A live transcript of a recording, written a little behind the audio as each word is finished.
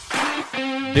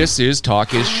This is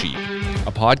Talk is Sheep,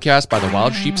 a podcast by the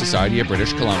Wild Sheep Society of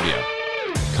British Columbia.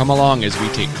 Come along as we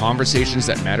take conversations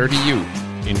that matter to you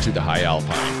into the high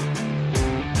alpine.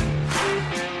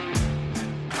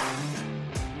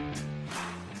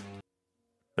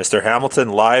 Mr. Hamilton,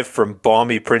 live from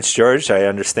balmy Prince George. I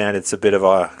understand it's a bit of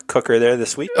a cooker there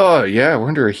this week. Oh, yeah, we're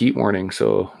under a heat warning.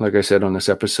 So, like I said on this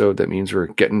episode, that means we're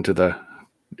getting to the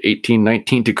 18,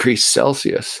 19 degrees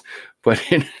Celsius. But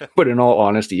in all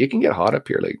honesty, it can get hot up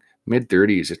here, like mid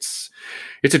 30s. It's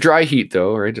a dry heat,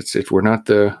 though, right? We're not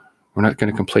going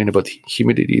to complain about the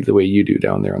humidity the way you do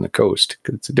down there on the coast,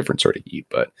 because it's a different sort of heat.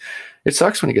 But it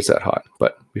sucks when it gets that hot.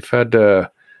 But we've had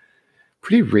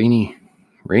pretty rainy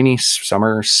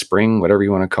summer, spring, whatever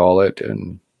you want to call it.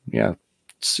 And yeah,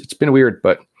 it's been weird,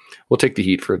 but we'll take the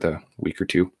heat for the week or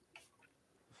two.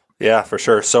 Yeah, for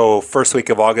sure. So first week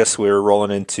of August, we're rolling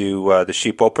into the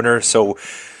sheep opener. So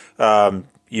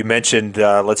you mentioned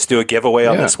let's do a giveaway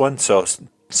on this one. So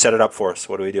set it up for us.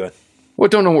 What are we doing? Well,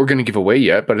 don't know what we're going to give away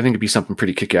yet, but I think it'd be something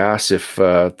pretty kick-ass if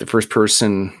the first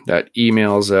person that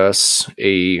emails us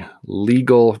a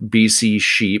legal BC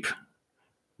sheep,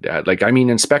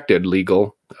 inspected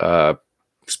legal,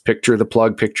 picture the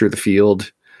plug, picture the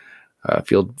field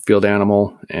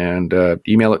animal, and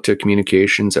email it to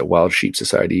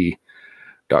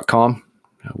communications@wildsheepsociety.com.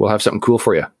 We'll have something cool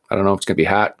for you. I don't know if it's going to be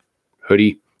hat,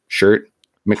 hoodie, shirt,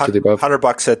 mix of the above.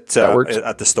 $100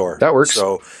 at the store. That works.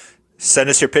 So send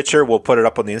us your picture. We'll put it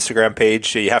up on the Instagram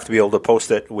page. You have to be able to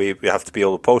post it. We have to be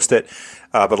able to post it.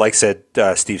 But like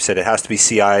Steve said, it has to be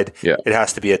CI'd. Yeah. It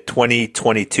has to be a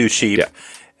 2022 sheep. Yeah.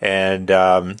 And,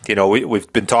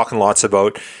 we've been talking lots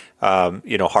about,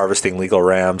 harvesting legal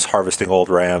rams, harvesting old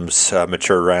rams,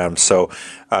 mature rams. So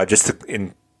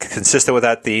consistent with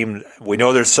that theme, we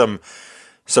know there's some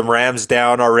rams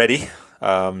down already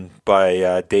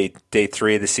by day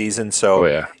 3 of the season.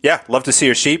 So, love to see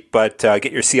your sheep, but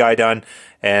get your CI done.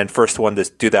 And first one to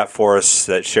do that for us,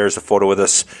 that shares a photo with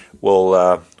us,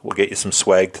 we'll get you some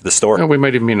swag to the store. We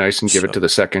might even be nice and give it to the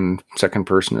second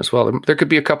person as well. There could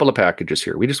be a couple of packages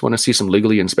here. We just want to see some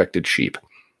legally inspected sheep.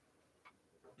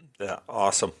 Yeah,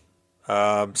 awesome.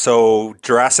 So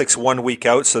Jurassic's 1 week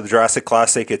out. So the Jurassic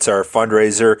Classic, it's our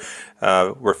fundraiser.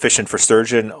 We're fishing for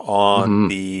sturgeon on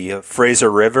the Fraser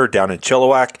River down in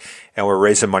Chilliwack, and we're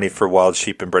raising money for wild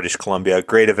sheep in British Columbia.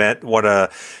 Great event.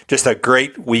 Just a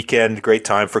great weekend, great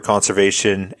time for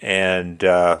conservation, and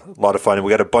a lot of fun.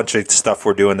 We got a bunch of stuff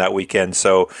we're doing that weekend.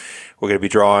 So we're going to be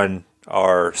drawing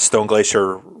our Stone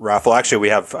Glacier raffle.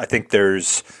 Actually, I think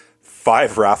there's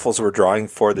 5 raffles we're drawing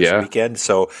for this weekend.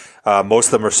 So most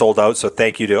of them are sold out. So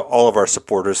thank you to all of our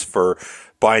supporters for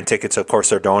buying tickets. Of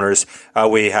course, our donors.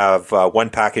 We have 1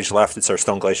 package left. It's our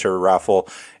Stone Glacier raffle,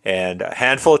 and a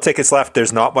handful of tickets left.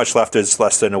 There's not much left. There's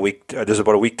less than a week. There's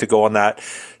about a week to go on that.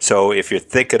 So if you're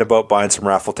thinking about buying some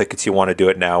raffle tickets, you want to do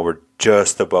it now. We're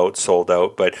just about sold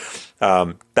out, but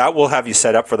that will have you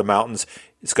set up for the mountains.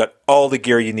 It's got all the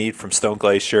gear you need from Stone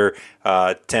Glacier,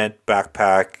 tent,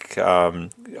 backpack,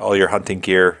 all your hunting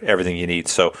gear, everything you need.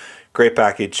 So great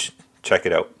package. Check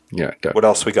it out. Yeah. What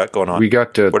else we got going on?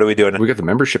 What are we doing? We got the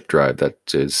membership drive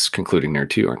that is concluding there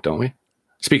too, don't we?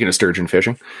 Speaking of sturgeon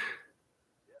fishing.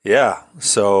 Yeah.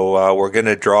 So we're going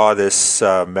to draw this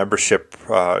membership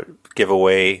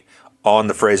giveaway on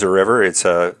the Fraser River. It's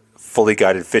a fully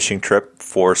guided fishing trip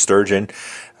for sturgeon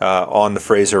on the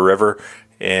Fraser River.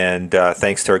 And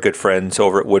thanks to our good friends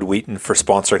over at Wood Wheaton for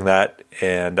sponsoring that.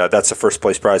 And that's the first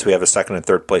place prize. We have a second and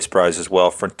third place prize as well.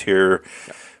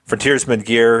 Frontiersman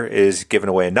Gear is giving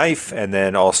away a knife, and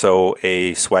then also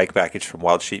a swag package from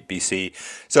Wild Sheep BC.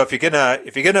 So if you're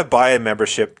gonna buy a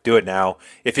membership, do it now.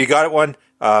 If you got one,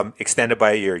 extend it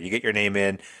by a year. You get your name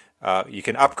in. You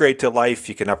can upgrade to Life.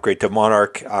 You can upgrade to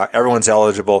Monarch. Everyone's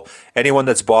eligible. Anyone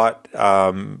that's bought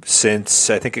since,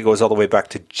 I think it goes all the way back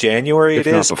to January. If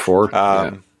not before.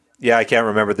 Yeah, I can't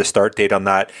remember the start date on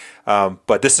that.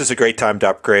 But this is a great time to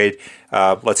upgrade.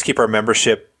 Let's keep our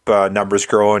membership numbers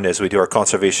growing as we do our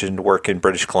conservation work in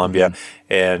British Columbia.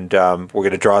 And we're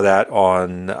going to draw that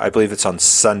on, I believe it's on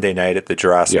Sunday night at the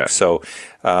Jurassic. Yeah. So,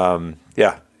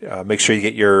 make sure you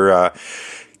get your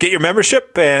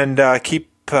membership and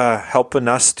keep helping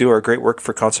us do our great work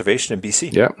for conservation in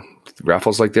BC. Yeah.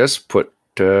 Raffles like this put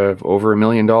over $1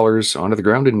 million onto the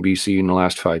ground in BC in the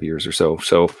last 5 years or so.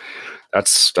 So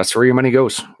that's where your money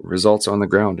goes. Results on the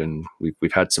ground. And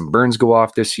we've had some burns go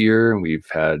off this year, and we've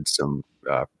had some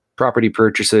property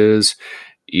purchases.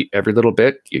 Every little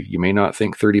bit, you may not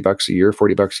think $30 a year,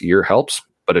 $40 a year helps,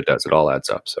 but it does. It all adds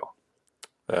up. So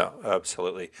yeah,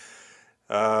 absolutely.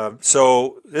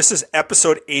 So this is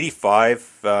episode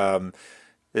 85.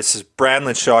 This is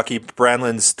Brandlin Shockey.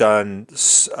 Brandlin's done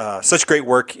such great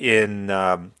work in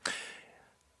the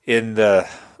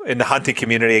hunting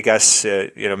community, I guess.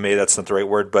 Maybe that's not the right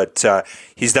word, but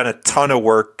he's done a ton of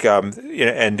work,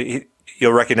 and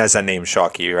you'll recognize that name,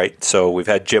 Shockey, right? So we've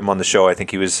had Jim on the show. I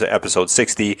think he was episode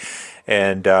 60.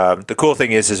 And the cool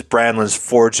thing is Brandlin's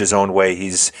forged his own way.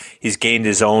 He's gained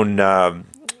his own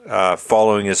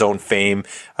following, his own fame,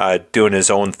 doing his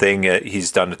own thing.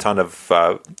 He's done a ton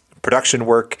of production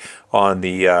work on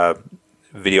the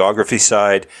videography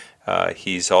side.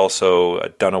 He's also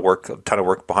done a ton of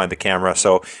work behind the camera.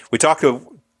 So we talked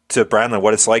to Brandlin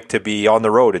what it's like to be on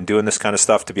the road and doing this kind of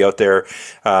stuff, to be out there,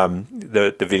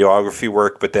 the videography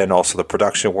work, but then also the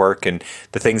production work and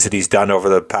the things that he's done over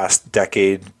the past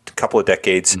couple of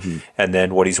decades, and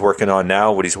then what he's working on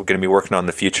now, what he's going to be working on in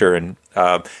the future. And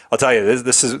I'll tell you,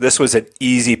 this was an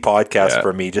easy podcast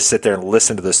for me. Just sit there and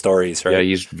listen to the stories. Right? Yeah,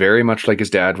 he's very much like his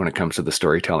dad when it comes to the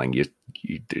storytelling. You,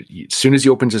 as soon as he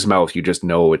opens his mouth, you just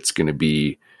know it's going to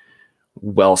be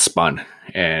well spun,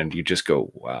 and you just go,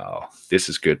 wow, this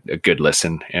is good, a good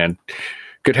listen. And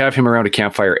could have him around a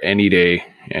campfire any day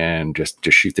and just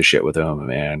shoot the shit with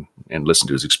him and listen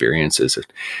to his experiences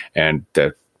and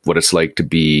what it's like to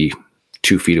be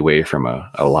 2 feet away from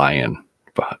a lion,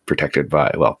 protected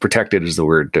is the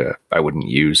word I wouldn't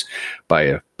use,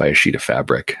 by a sheet of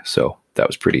fabric. So that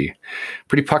was pretty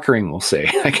puckering, we'll say.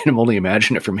 I can only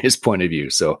imagine it from his point of view.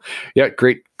 So yeah,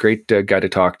 great guy to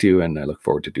talk to, and I look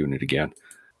forward to doing it again.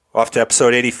 Off to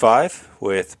episode 85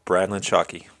 with Brandlin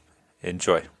Shockey.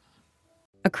 Enjoy.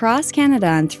 Across Canada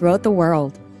and throughout the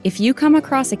world, if you come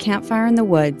across a campfire in the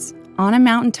woods, on a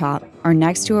mountaintop, or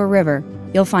next to a river,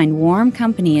 you'll find warm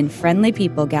company and friendly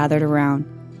people gathered around.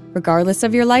 Regardless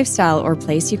of your lifestyle or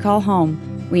place you call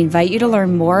home, we invite you to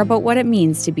learn more about what it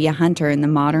means to be a hunter in the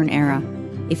modern era.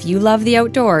 If you love the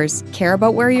outdoors, care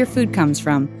about where your food comes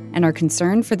from, and are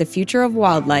concerned for the future of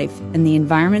wildlife and the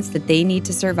environments that they need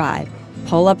to survive,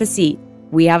 pull up a seat.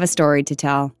 We have a story to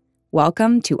tell.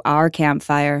 Welcome to our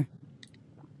campfire.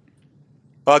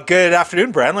 Well, good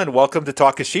afternoon, Brandlin. Welcome to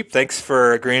Talk of Sheep. Thanks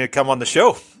for agreeing to come on the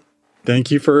show. Thank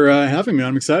you for having me.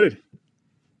 I'm excited.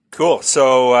 Cool.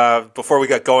 So before we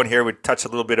got going here, we touched a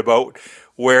little bit about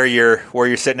where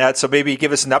you're sitting at. So maybe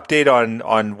give us an update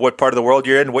on what part of the world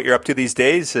you're in, what you're up to these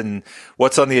days, and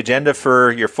what's on the agenda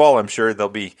for your fall. I'm sure there'll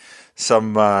be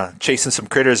some chasing some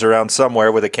critters around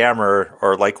somewhere with a camera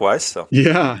or likewise. So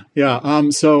yeah.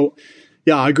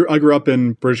 I grew up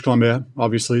in British Columbia,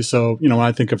 obviously. So when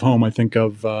I think of home, I think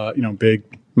of big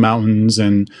mountains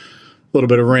and a little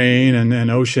bit of rain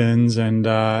and oceans. And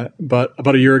but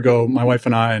about a year ago, my wife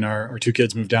and I and our 2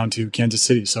 kids moved down to Kansas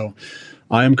City. So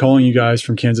I am calling you guys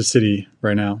from Kansas City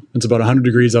right now. It's about 100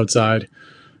 degrees outside.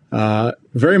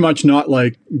 Very much not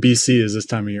like BC is this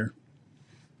time of year.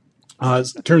 In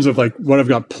terms of like what I've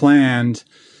got planned,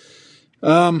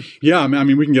 I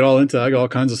mean, we can get all into that. I got all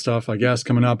kinds of stuff, I guess,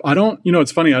 coming up. I don't,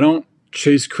 it's funny. I don't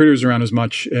chase critters around as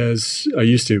much as I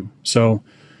used to. So,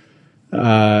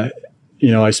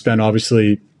 I spent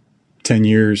obviously 10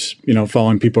 years,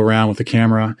 following people around with a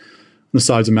camera on the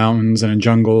sides of mountains and in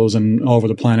jungles and all over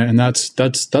the planet. And that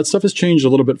stuff has changed a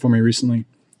little bit for me recently.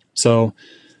 So,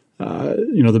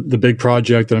 the big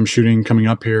project that I'm shooting coming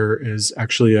up here is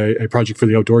actually a project for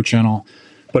the Outdoor Channel,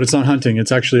 but it's not hunting.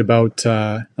 It's actually about,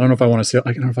 I don't know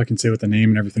if I can say what the name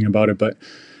and everything about it, but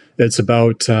it's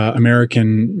about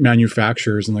American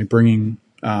manufacturers and like bringing,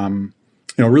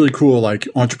 really cool like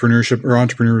entrepreneurs,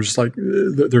 like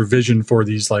their vision for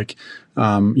these like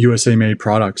USA made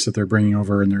products that they're bringing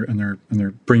over, and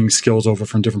they're bringing skills over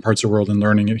from different parts of the world and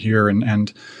learning it here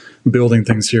and building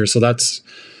things here. So that's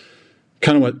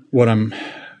kind of what I'm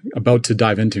about to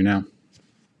dive into now.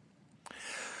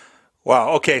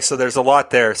 Wow. Okay. So there's a lot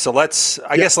there. So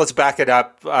I guess let's back it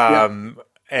up, and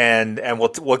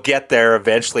we'll get there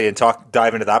eventually and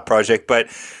dive into that project. But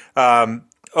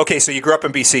okay, so you grew up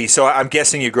in BC. So I'm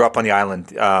guessing you grew up on the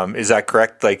island. Is that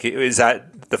correct? Like, is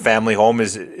that the family home?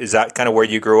 Is that kind of where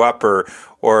you grew up, or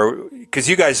because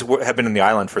you guys have been in the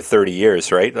island for 30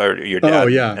 years, right? Or your dad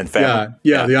and family?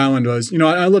 Yeah. The island was.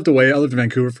 I lived away. I lived in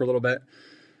Vancouver for a little bit.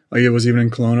 Like, it was even in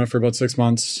Kelowna for about 6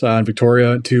 months, in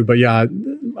Victoria too. But yeah,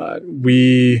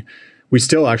 we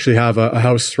still actually have a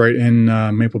house right in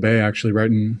Maple Bay, actually, right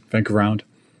in Vancouver Island.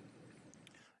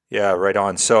 Yeah, right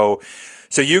on. So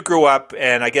you grew up,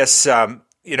 and I guess how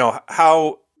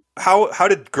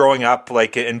did growing up,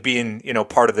 like, and being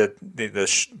part of the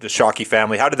Shockey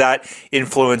family, how did that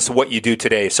influence what you do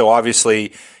today? So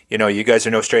obviously, you guys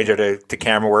are no stranger to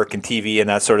camera work and TV and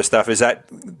that sort of stuff.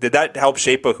 Did that help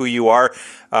shape who you are?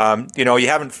 You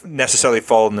haven't necessarily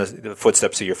followed in the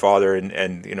footsteps of your father,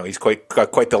 and he's got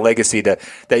quite the legacy that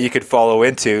you could follow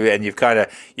into, and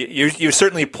you've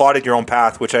certainly plotted your own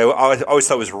path, which I always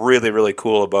thought was really, really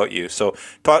cool about you. So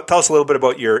tell us a little bit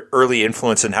about your early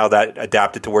influence and how that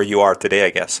adapted to where you are today, I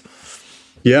guess.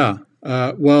 Yeah.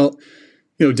 Well,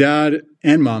 Dad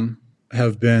and Mom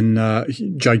have been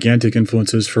gigantic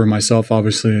influences for myself,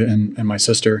 obviously, and my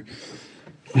sister.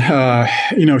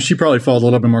 She probably followed a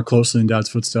little bit more closely in Dad's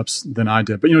footsteps than I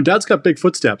did. But, Dad's got big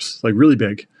footsteps, like really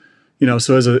big.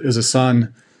 So as a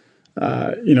son,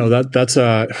 that's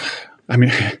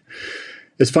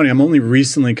it's funny. I'm only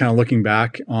recently kind of looking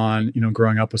back on,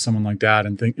 growing up with someone like Dad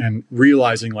and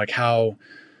realizing like how,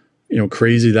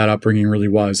 crazy that upbringing really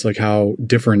was, like how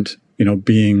different,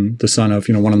 being the son of,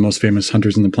 one of the most famous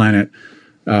hunters on the planet,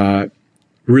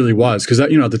 really was. Cause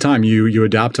that, at the time you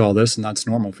adapt to all this and that's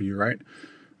normal for you. Right.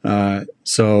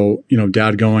 So,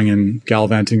 Dad going and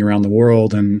gallivanting around the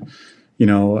world and,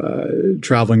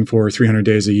 traveling for 300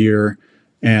 days a year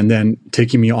and then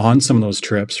taking me on some of those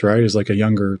trips, right. As like a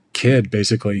younger kid,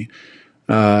 basically,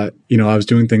 I was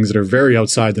doing things that are very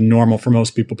outside the normal for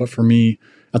most people. But for me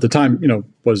at the time,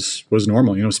 was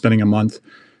normal, spending a month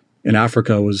in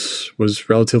Africa was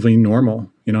relatively normal.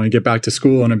 You get back to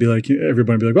school and I'd be like,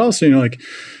 everybody would be like, well, so,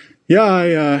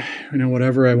 yeah,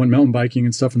 whatever. I went mountain biking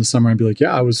and stuff in the summer. I'd be like,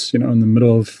 yeah, I was, in the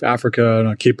middle of Africa on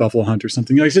a Cape Buffalo hunt or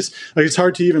something. Like, it's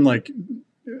hard to even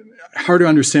hard to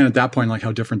understand at that point, like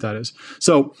how different that is.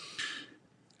 So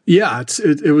yeah,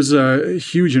 it was a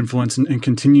huge influence and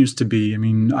continues to be. I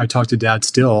mean, I talk to Dad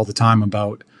still all the time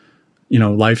about,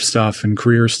 life stuff and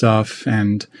career stuff.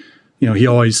 And, he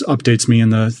always updates me in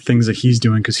the things that he's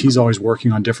doing because he's always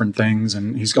working on different things.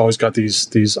 And he's always got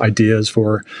these ideas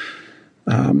for,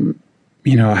 things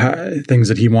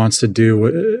that he wants to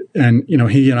do. And,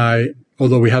 he and I,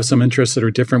 although we have some interests that are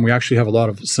different, we actually have a lot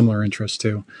of similar interests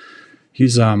too.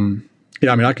 He's, I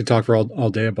could talk for all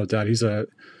day about that. He's a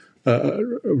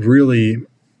really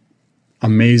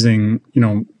amazing,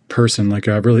 person, like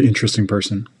a really interesting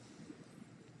person.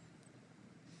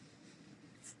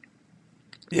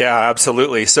 Yeah,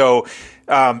 absolutely. So,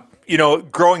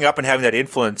 growing up and having that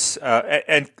influence,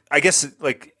 and I guess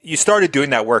like you started doing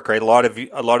that work, right? A lot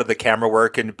of the camera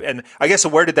work, and I guess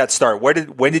where did that start?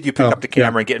 When did you pick up the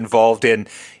camera and get involved in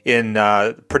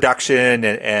production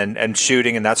and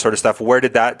shooting and that sort of stuff? Where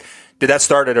did that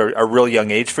start at a real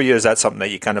young age for you? Is that something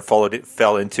that you kind of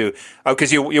fell into?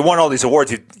 Because you won all these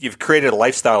awards, you've created a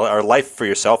lifestyle or life for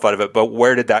yourself out of it. But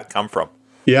where did that come from?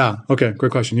 Yeah. Okay.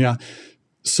 Great question. Yeah.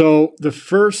 So the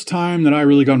first time that I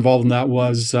really got involved in that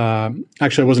was,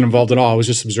 actually I wasn't involved at all. I was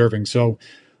just observing. So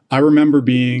I remember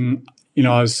being,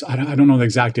 I don't know the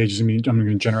exact ages. I mean, I'm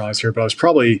going to generalize here, but I was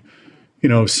probably,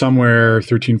 somewhere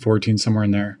 13, 14, somewhere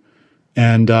in there.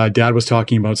 And Dad was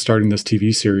talking about starting this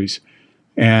TV series.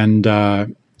 And, at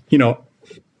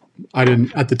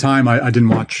the time I didn't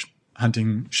watch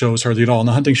hunting shows hardly at all. And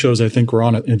the hunting shows I think were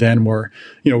on it then were,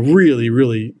 really,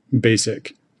 really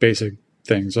basic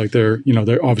things. Like they're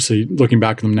obviously looking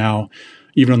back at them now,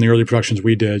 even on the early productions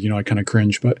we did, I kind of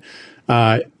cringe, but,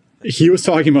 he was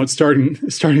talking about starting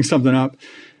something up.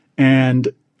 And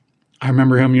I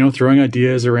remember him, throwing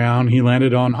ideas around. He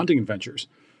landed on Hunting Adventures.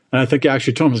 And I think I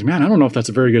actually told him, I was like, man, I don't know if that's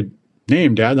a very good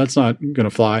name, Dad. That's not going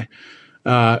to fly.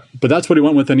 But that's what he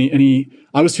went with. And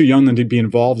I was too young then to be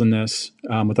involved in this,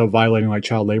 without violating like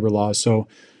child labor laws. So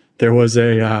there was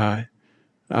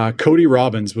Cody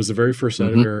Robbins was the very first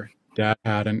editor Dad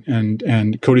had,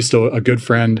 and Cody's still a good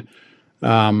friend,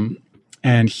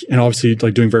 and obviously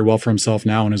like doing very well for himself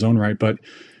now in his own right. But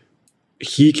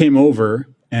he came over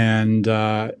and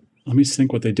let me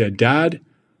think what they did. Dad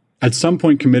at some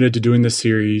point committed to doing this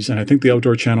series, and I think the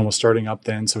Outdoor Channel was starting up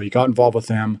then, so he got involved with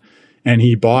them, and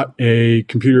he bought a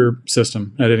computer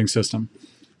system, editing system,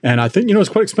 and I think it was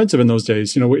quite expensive in those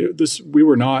days. We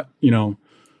were not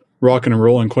rocking and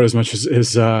rolling quite as much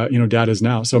as Dad is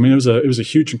now. So I mean, it was a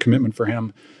huge commitment for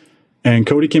him. And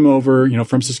Cody came over,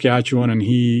 from Saskatchewan, and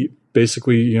he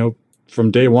basically,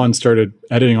 from day one started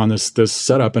editing on this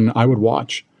setup, and I would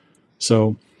watch.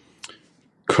 So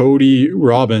Cody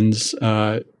Robbins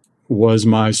was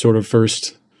my sort of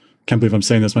first, can't believe I'm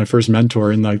saying this, my first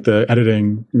mentor in like the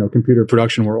editing, computer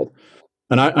production world.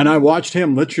 And I watched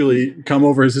him literally come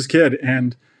over as this kid,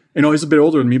 and he's a bit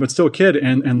older than me, but still a kid,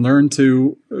 and learn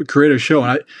to create a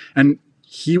show. And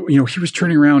he was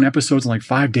turning around episodes in like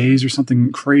 5 days or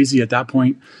something crazy at that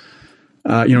point.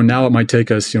 Now it might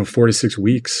take us, 4 to 6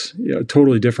 weeks,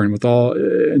 totally different with all.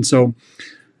 And so,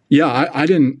 yeah, I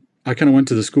didn't I kind of went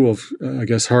to the school of, I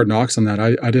guess, hard knocks on that.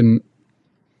 I didn't,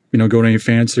 go to any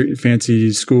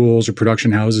fancy schools or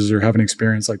production houses or have an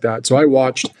experience like that. So I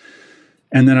watched,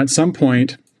 and then at some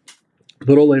point, a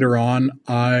little later on,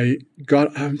 I'm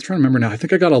trying to remember now. I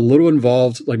think I got a little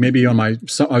involved, like maybe I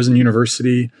was in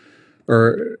university,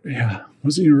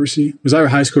 was it university? It was either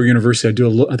high school or university. I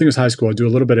think it was high school. I do a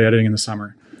little bit of editing in the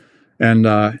summer. And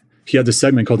he had this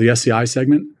segment called the SCI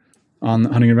segment on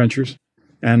Hunting Adventures.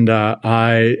 And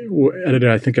I edited,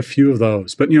 I think, a few of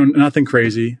those, but, nothing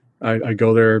crazy. I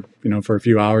go there, for a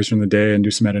few hours during the day and do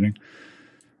some editing.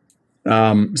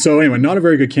 So anyway, not a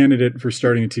very good candidate for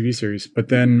starting a TV series. But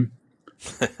then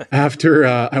after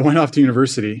I went off to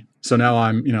university, so now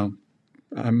I'm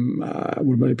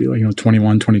what might it be like,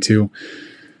 21, 22,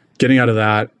 getting out of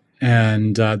that.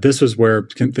 And this was where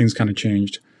things kind of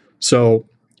changed. So,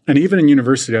 and even in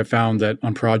university, I found that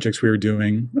on projects we were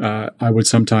doing, I would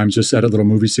sometimes just edit little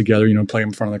movies together, play them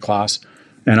in front of the class.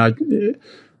 And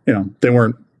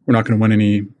we're not going to win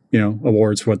any,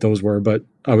 awards for what those were, but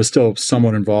I was still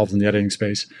somewhat involved in the editing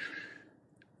space.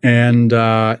 And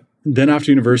then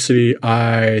after university,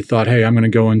 I thought, hey, I'm going to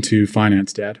go into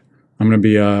finance, Dad. I'm going to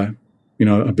be a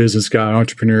business guy,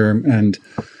 entrepreneur.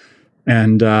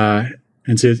 And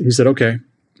so he said, okay.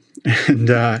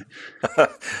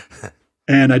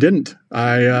 And I didn't.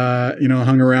 I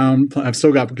hung around. I've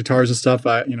still got guitars and stuff.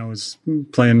 I, was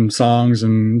playing songs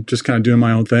and just kind of doing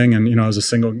my own thing. And, I was a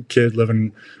single kid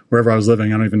living wherever I was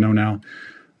living. I don't even know now.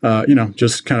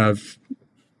 Just kind of,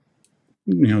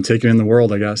 taking in the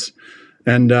world, I guess.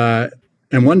 And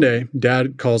one day,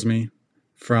 Dad calls me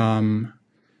he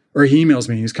emails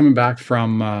me. He's coming back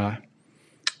from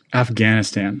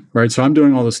Afghanistan, right? So I'm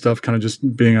doing all this stuff, kind of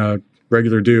just being a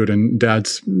regular dude, and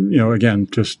Dad's, again,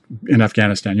 just in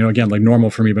Afghanistan, again, like normal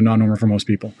for me, but not normal for most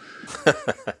people.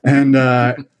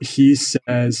 And he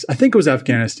says, I think it was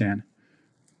Afghanistan.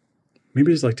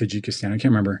 Maybe it's like Tajikistan. I can't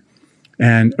remember.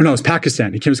 And no, it's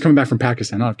Pakistan. He was coming back from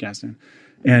Pakistan, not Afghanistan.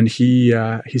 And he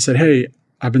said, hey,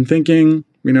 I've been thinking,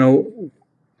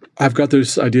 I've got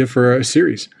this idea for a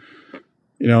series,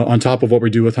 on top of what we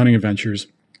do with Hunting Adventures.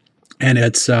 And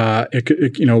it's,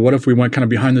 what if we went kind of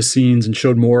behind the scenes and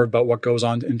showed more about what goes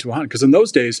on into a hunt? Because in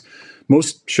those days,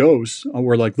 most shows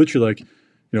were like literally like,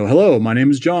 hello, my name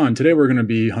is John. Today we're going to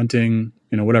be hunting,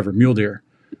 mule deer.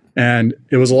 And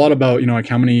it was a lot about, like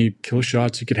how many kill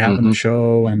shots you could have in the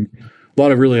show, and a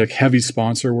lot of really like heavy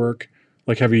sponsor work,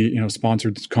 like heavy,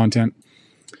 sponsored content.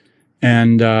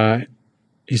 And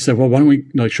he said, well, why don't we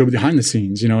like show behind the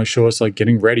scenes, show us like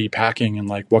getting ready, packing, and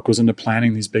like what goes into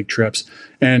planning these big trips.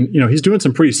 And, he's doing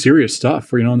some pretty serious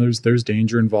stuff where, there's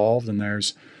danger involved, and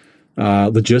there's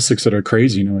logistics that are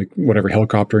crazy, like whatever,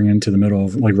 helicoptering into the middle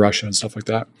of like Russia and stuff like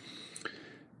that.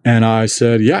 And I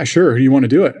said, yeah, sure. Who do you want to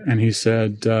do it? And he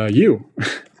said, you.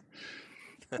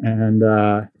 And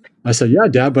I said, yeah,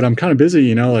 Dad, but I'm kind of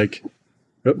busy, like,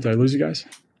 oh, did I lose you guys?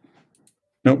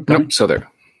 Nope. So there.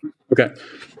 Okay.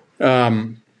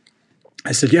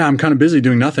 I said, yeah, I'm kind of busy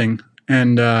doing nothing.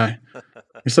 And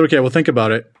he said, okay, well, think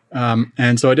about it.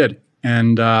 And so I did.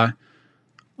 And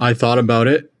I thought about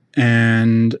it.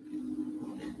 And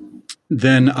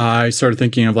then I started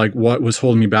thinking of like what was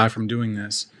holding me back from doing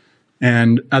this.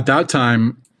 And at that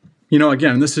time,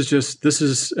 again, this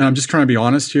is, and I'm just trying to be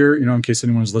honest here, in case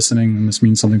anyone's listening and this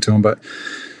means something to them. But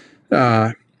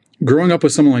growing up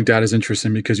with someone like Dad is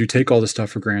interesting because you take all this stuff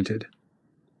for granted.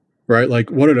 Right? Like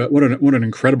what an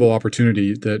incredible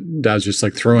opportunity that Dad's just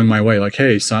like throwing my way. Like,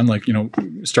 hey, son, like,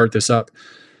 start this up.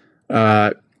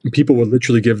 People would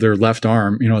literally give their left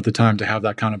arm, at the time to have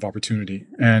that kind of opportunity.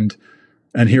 And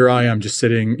here I am just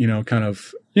sitting, kind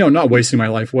of, not wasting my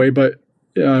life away, but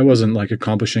I wasn't like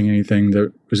accomplishing anything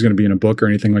that was going to be in a book or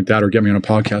anything like that, or get me on a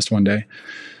podcast one day.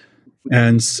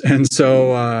 And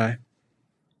so,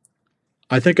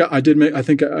 I think I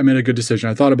made a good decision.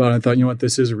 I thought about it. I thought, what,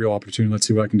 this is a real opportunity. Let's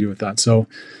see what I can do with that. So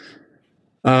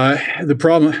the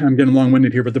problem, I'm getting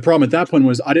long-winded here, but the problem at that point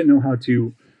was I didn't know how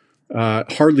to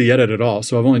hardly edit at all.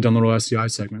 So I've only done little SCI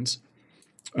segments.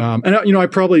 And I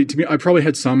probably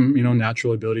had some,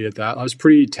 natural ability at that. I was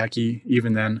pretty techie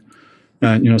even then,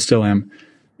 still am.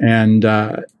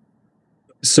 And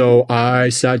so I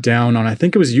sat down on, I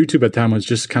think it was YouTube at the time, was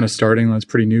just kind of starting. That's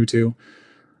pretty new too.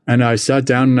 And I sat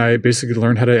down and I basically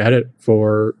learned how to edit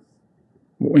for,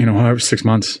 however, 6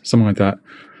 months, something like that.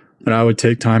 And I would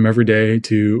take time every day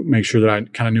to make sure that I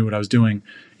kind of knew what I was doing.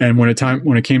 And when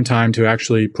it came time to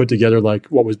actually put together like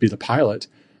what would be the pilot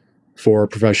for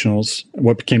professionals,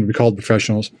 what came to be called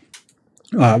professionals,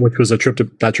 which was that trip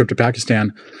to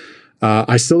Pakistan,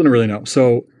 I still didn't really know.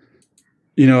 So,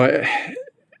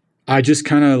 I just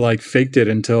kind of like faked it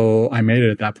until I made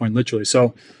it at that point, literally.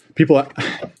 So people, at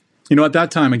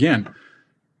that time, again,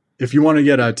 if you want to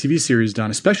get a TV series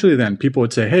done, especially then, people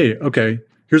would say, hey, okay,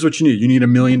 here's what you need. You need $1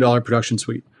 million production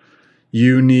suite.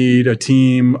 You need a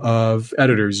team of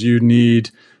editors. You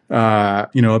need,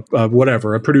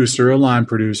 whatever, a producer, a line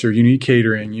producer. You need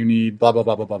catering. You need blah, blah,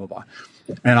 blah, blah, blah, blah, blah.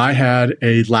 And I had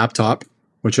a laptop,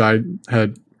 which I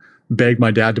had begged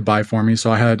my dad to buy for me.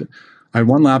 So I had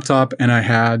one laptop and I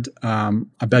had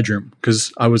a bedroom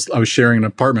because I was sharing an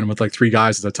apartment with like 3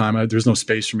 guys at the time. There's no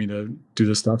space for me to do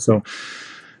this stuff. So,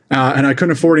 and I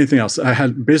couldn't afford anything else. I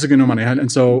had basically no money. And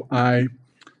so I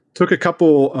took a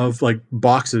couple of like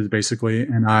boxes basically,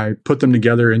 and I put them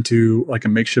together into like a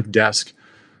makeshift desk,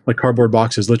 like cardboard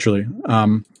boxes, literally.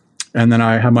 And then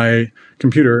I had my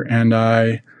computer and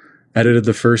I edited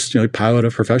the first pilot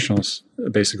of Professionals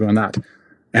basically on that.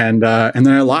 And then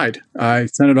I lied. I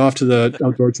sent it off to the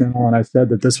Outdoor Channel and I said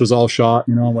that this was all shot,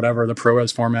 whatever the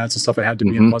ProRes formats and stuff I had to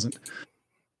be and wasn't.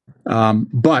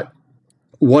 But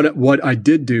what I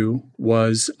did do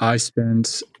was I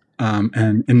spent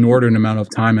an inordinate amount of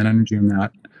time and energy on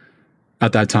that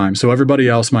at that time. So everybody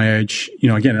else my age,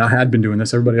 again, I had been doing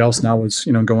this. Everybody else now was,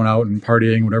 going out and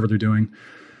partying, whatever they're doing.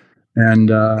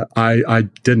 And I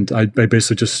didn't. I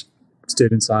basically just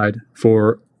stayed inside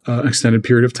for an extended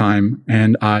period of time.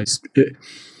 And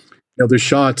there's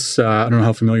shots, I don't know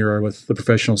how familiar you are with the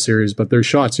Professional series, but there's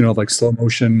shots, of like slow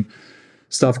motion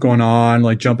stuff going on,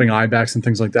 like jumping IBACs and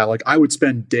things like that. Like I would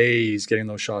spend days getting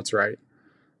those shots right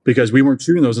because we weren't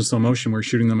shooting those in slow motion. We were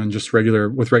shooting them in just regular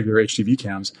HDV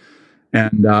cams.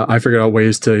 And I figured out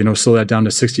ways to, slow that down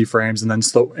to 60 frames and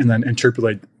then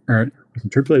interpolate, or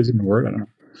interpolate is even a word, I don't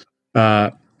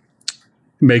know.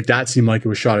 Make that seem like it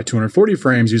was shot at 240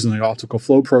 frames using like optical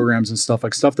flow programs and stuff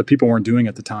that people weren't doing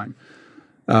at the time.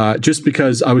 Just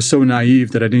because I was so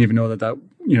naive that I didn't even know that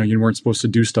you weren't supposed to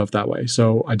do stuff that way.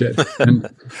 So I did. And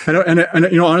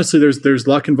honestly, there's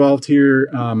luck involved here.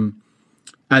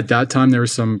 At that time, there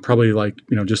was some probably like,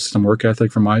 just some work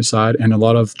ethic from my side and a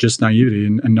lot of just naivety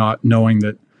and not knowing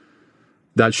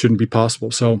that shouldn't be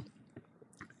possible. So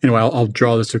anyway, I'll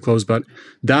draw this to a close, but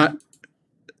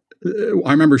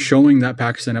I remember showing that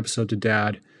Pakistan episode to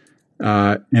Dad,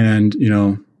 and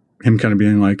him kind of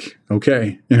being like,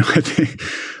 "Okay,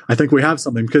 I think we have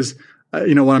something." Because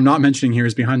what I'm not mentioning here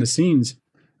is behind the scenes.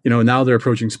 Now they're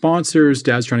approaching sponsors.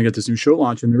 Dad's trying to get this new show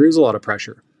launched, and there is a lot of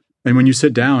pressure. And when you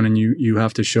sit down and you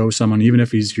have to show someone, even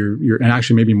if he's your and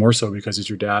actually maybe more so because he's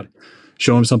your dad,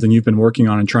 show him something you've been working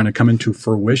on and trying to come into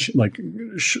fruition, like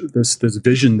this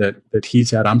vision that he's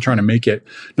had. I'm trying to make it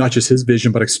not just his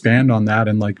vision, but expand on that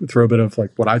and like throw a bit of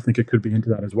like what I think it could be into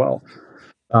that as well.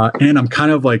 And I'm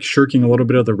kind of like shirking a little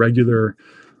bit of the regular,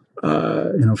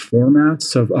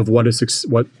 formats of what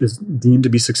is deemed to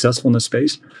be successful in this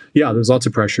space. Yeah, there's lots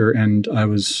of pressure, and I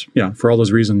was for all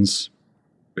those reasons,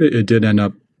 it did end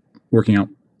up working out.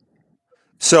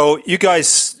 So you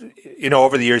guys,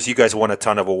 over the years, you guys won a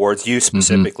ton of awards, you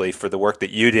specifically for the work that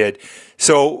you did.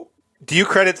 So do you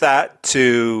credit that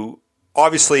to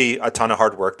obviously a ton of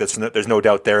hard work? There's no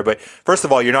doubt there. But first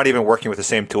of all, you're not even working with the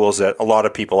same tools that a lot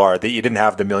of people are. That you didn't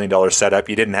have the $1 million setup.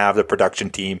 You didn't have the production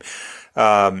team.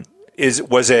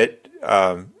 Was it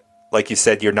like you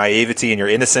said, your naivety and your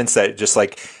innocence that just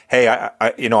like, hey,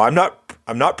 I'm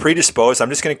not predisposed. I'm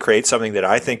just going to create something that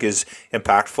I think is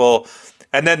impactful.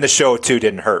 And then the show too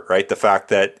didn't hurt, right? The fact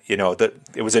that, that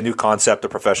it was a new concept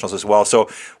of Professionals as well. So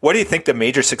what do you think the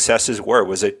major successes were?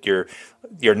 Was it your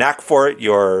knack for it,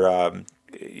 your,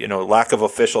 lack of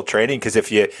official training? Because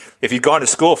if you'd gone to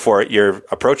school for it, your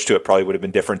approach to it probably would have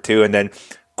been different too. And then,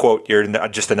 quote, you're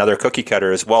just another cookie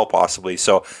cutter as well, possibly.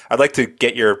 So I'd like to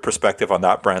get your perspective on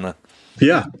that, Brandon.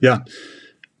 Yeah.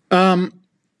 So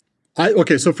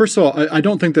first of all, I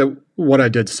don't think that what I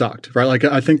did sucked, right? Like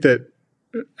I think that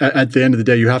at the end of the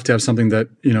day, you have to have something that,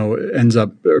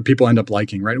 people end up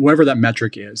liking, right? Whatever that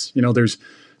metric is,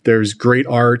 there's great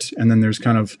art, and then there's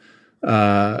kind of,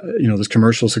 there's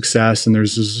commercial success, and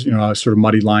there's this, sort of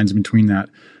muddy lines in between that.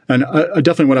 And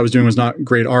definitely what I was doing was not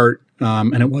great art.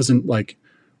 And it wasn't like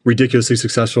ridiculously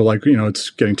successful. Like, it's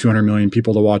getting 200 million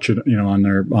people to watch it, on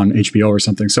HBO or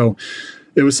something. So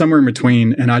it was somewhere in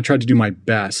between, and I tried to do my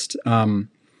best. But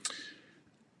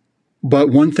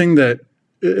one thing that,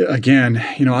 again,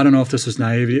 I don't know if this was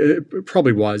naivety. It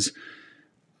probably was.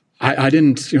 I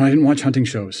didn't watch hunting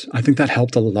shows. I think that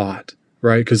helped a lot,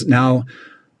 right? Because now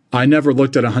I never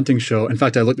looked at a hunting show. In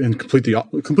fact, I looked in completely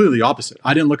the opposite.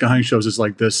 I didn't look at hunting shows as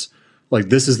like this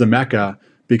is the Mecca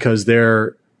because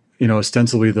they're,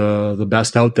 ostensibly the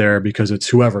best out there because it's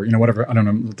whoever, whatever. I don't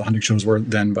know what the hunting shows were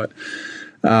then, but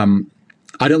I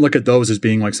didn't look at those as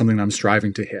being like something that I'm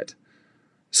striving to hit.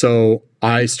 So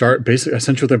I start basically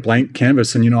essentially with a blank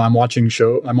canvas, and I'm watching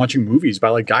movies by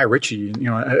like Guy Ritchie,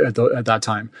 at that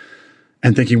time,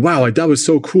 and thinking, wow, like that was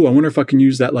so cool. I wonder if I can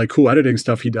use that like cool editing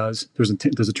stuff he does. There's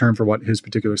a term for what his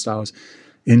particular style is,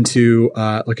 into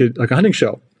like a hunting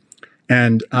show.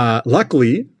 And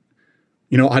luckily,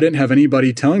 I didn't have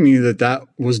anybody telling me that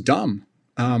was dumb.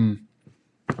 And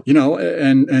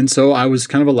so I was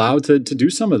kind of allowed to do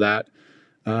some of that.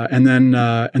 And then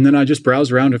I just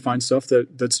browsed around to find stuff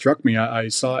that struck me. I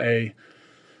saw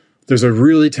there's a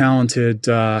really talented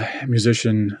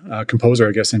musician, composer,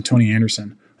 I guess, Tony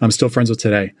Anderson. I'm still friends with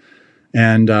today.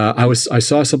 And I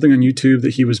saw something on YouTube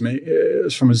that he was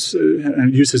from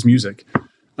used his music.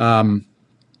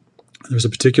 There was a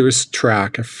particular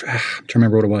track. I'm trying to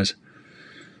remember what it was.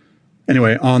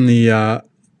 Anyway, and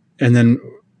then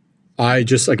I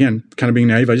just, again, kind of being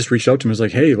naive, I just reached out to him. I was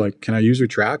like, hey, like, can I use your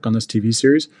track on this TV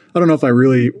series? I don't know if I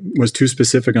really was too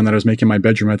specific on that. I was making my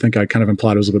bedroom. I think I kind of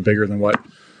implied it was a bit bigger than what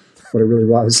it really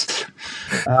was.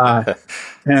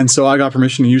 And so I got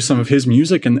permission to use some of his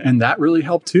music, and that really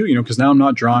helped too, because now I'm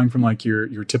not drawing from like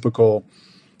your typical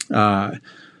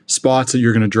spots that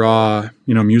you're going to draw,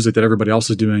 music that everybody else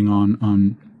is doing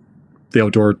on the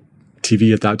outdoor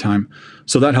TV at that time.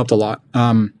 So that helped a lot.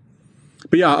 But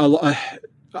yeah,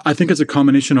 I think it's a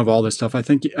combination of all this stuff. I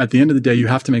think at the end of the day, you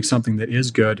have to make something that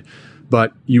is good,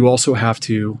 but you also have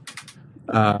to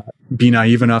be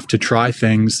naive enough to try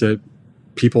things that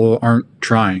people aren't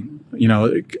trying,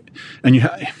 and you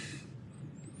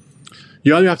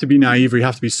either have to be naive or you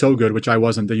have to be so good, which I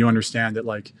wasn't, that you understand that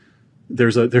like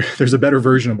there's a better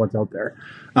version of what's out there.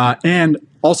 And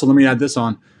also, let me add this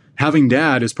on: having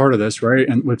Dad is part of this, right?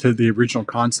 And with the original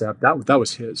concept, that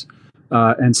was his.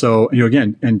 And so,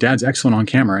 again, and Dad's excellent on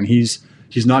camera, and he's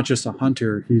not just a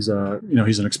hunter. He's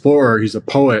he's an explorer. He's a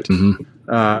poet. Mm-hmm.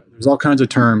 There's all kinds of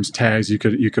terms, tags you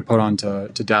could put onto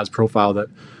Dad's profile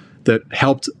that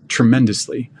helped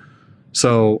tremendously.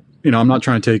 So, I'm not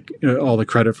trying to take all the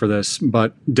credit for this,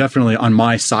 but definitely on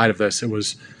my side of this, it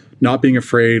was not being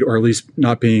afraid, or at least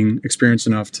not being experienced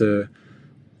enough to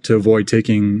avoid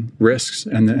taking risks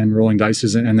and rolling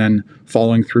dice, and then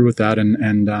following through with that.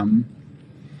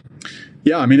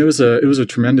 Yeah, I mean, it was a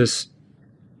tremendous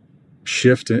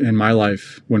shift in my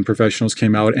life when Professionals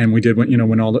came out, and we did when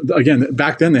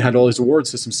back then they had all these award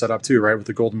systems set up too, right, with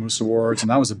the Golden Moose Awards, and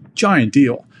that was a giant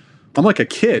deal. I'm like a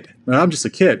kid. I'm just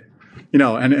a kid,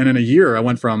 and in a year I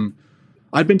went from,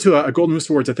 I'd been to a Golden Moose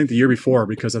Awards, I think the year before,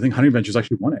 because I think Hunting Ventures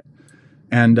actually won it.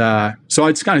 And so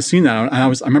I'd kind of seen that, and I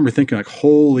remember thinking like,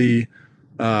 holy,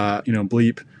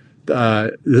 bleep,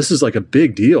 this is like a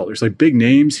big deal. There's like big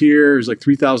names here. There's like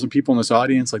 3,000 people in this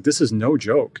audience. Like, this is no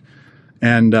joke.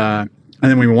 And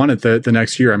then we won it the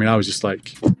next year. I mean, I was just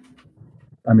like,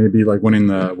 I may be like winning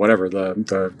the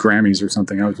Grammys or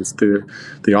something. I was just the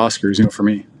Oscars, for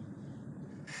me.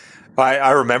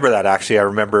 I remember that, actually. I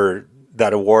remember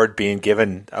that award being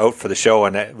given out for the show,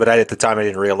 but at the time I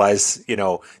didn't realize,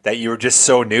 that you were just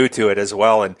so new to it as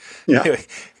well, and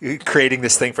creating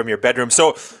this thing from your bedroom.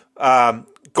 So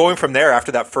going from there,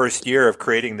 after that first year of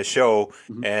creating the show,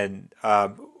 mm-hmm. and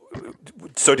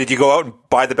so did you go out and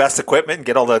buy the best equipment and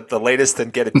get all the latest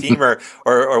and get a team, or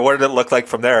what did it look like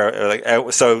from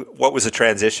there? So what was the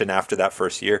transition after that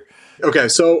first year? Okay,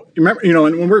 so remember,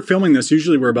 and when we're filming this,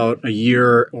 usually we're about a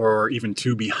year or even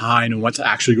two behind on what's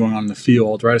actually going on in the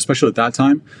field, right? Especially at that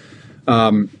time.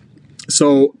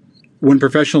 So when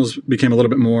Professionals became a little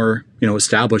bit more,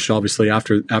 established, obviously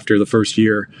after the first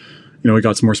year, we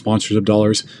got some more sponsorship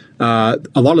dollars. A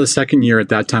lot of the second year at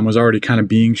that time was already kind of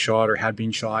being shot or had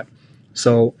been shot.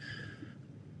 So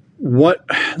let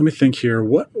me think here.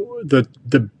 What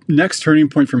the next turning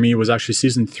point for me was actually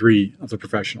season 3 of The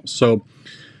Professionals. So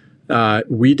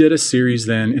we did a series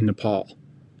then in Nepal,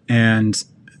 and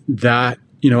that,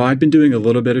 I'd been doing a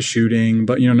little bit of shooting,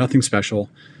 but, nothing special.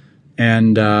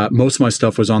 And most of my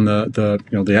stuff was on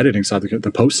the editing side,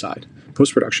 the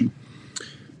post-production.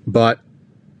 But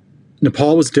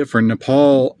Nepal was different.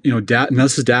 Nepal, Dad, and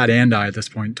this is Dad and I at this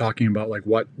point talking about like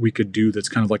what we could do that's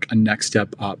kind of like a next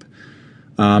step up.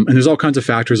 And there's all kinds of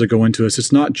factors that go into this.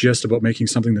 It's not just about making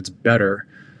something that's better.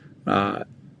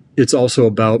 It's also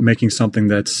about making something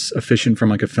that's efficient from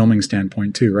like a filming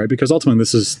standpoint too, right? Because ultimately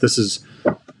this is,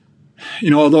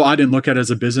 although I didn't look at it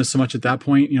as a business so much at that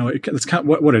point, it's kind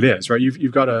of what it is, right?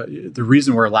 You've got the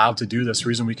reason we're allowed to do this, the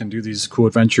reason we can do these cool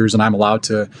adventures, and I'm allowed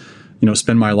to,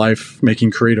 spend my life making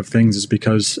creative things, is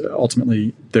because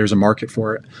ultimately there's a market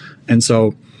for it. And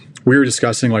so we were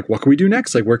discussing like, what can we do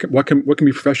next? Like, what can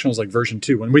be Professionals like version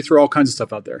 2? And we threw all kinds of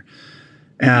stuff out there.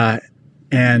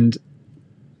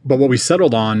 But what we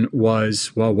settled on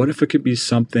was, well, what if it could be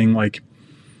something like,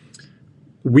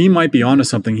 we might be onto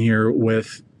something here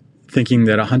with thinking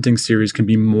that a hunting series can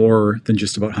be more than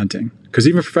just about hunting. Because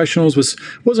even Professionals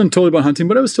wasn't totally about hunting,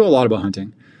 but it was still a lot about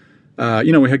hunting.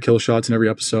 We had kill shots in every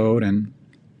episode. And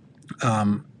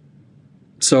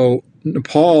so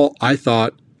Nepal, I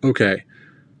thought, okay,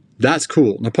 that's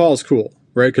cool. Nepal's cool,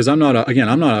 right? Because I'm not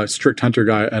a strict hunter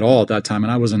guy at all at that time.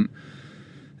 And I wasn't,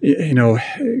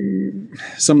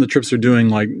 some of the trips they're doing,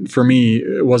 like for me,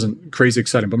 it wasn't crazy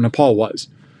exciting, but Nepal was.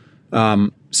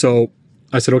 So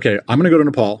I said, okay, I'm going to go to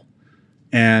Nepal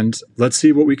and let's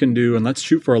see what we can do. And let's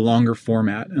shoot for a longer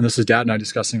format. And this is Dad and I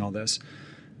discussing all this.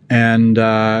 And,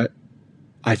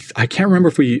 I can't remember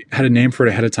if we had a name for it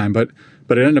ahead of time, but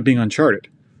it ended up being Uncharted,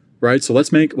 right? So we're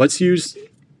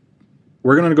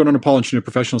going to go to Nepal and shoot a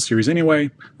professional series anyway,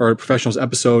 or a professionals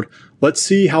episode. Let's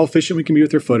see how efficient we can be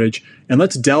with their footage, and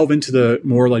let's delve into the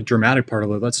more like dramatic part of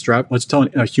it. Let's tell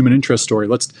a human interest story.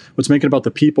 Let's make it about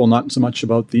the people, not so much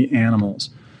about the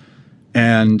animals.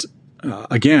 And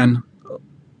again,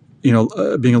 being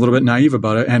a little bit naive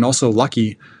about it, and also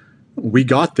lucky, we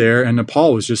got there, and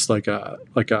Nepal was just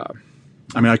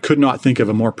I could not think of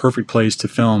a more perfect place to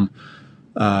film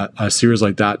a series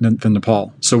like that than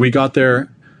Nepal. So we got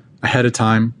there ahead of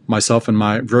time, myself and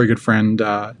my very good friend,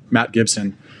 Matt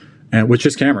Gibson, and with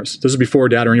just cameras. This was before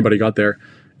Dad or anybody got there.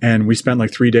 And we spent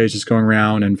like 3 days just going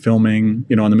around and filming,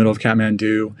 in the middle of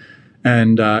Kathmandu.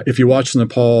 And if you watch the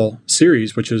Nepal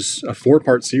series, which is a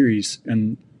 4-part series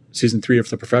in season 3 of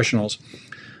The Professionals,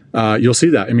 you'll see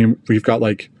that. I mean, we've got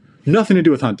like nothing to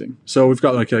do with hunting. So we've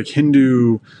got like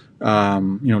Hindu,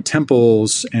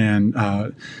 temples and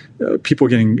people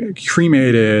getting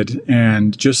cremated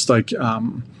and just like,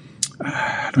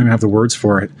 I don't even have the words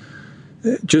for it.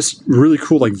 Just really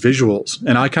cool, like visuals.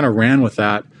 And I kind of ran with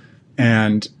that.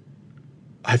 And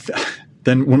and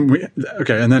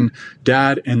then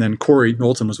Dad and then Corey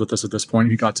Knowlton was with us at this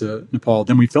point. He got to Nepal.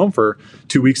 Then we filmed for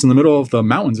 2 weeks in the middle of the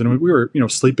mountains. And we were,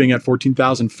 sleeping at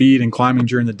 14,000 feet and climbing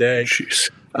during the day. Jeez.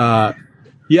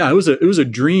 It was a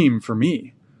dream for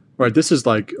me. Right. This is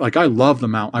like I love the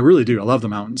mountain. I really do. I love the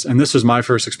mountains. And this was my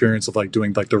first experience of like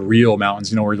doing like the real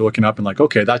mountains, where you're looking up and like,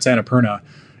 okay, that's Annapurna.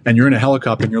 And you're in a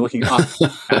helicopter and you're looking up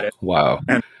at it. Wow.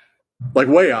 And like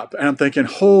way up. And I'm thinking,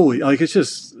 holy, like it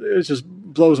just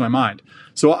blows my mind.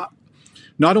 So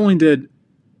not only did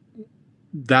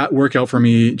that work out for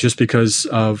me just because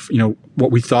of,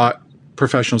 what we thought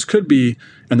professionals could be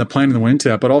and the planning that went into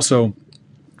that, but also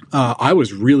I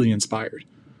was really inspired.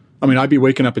 I mean, I'd be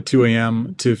waking up at 2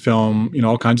 a.m. to film,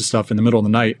 all kinds of stuff in the middle of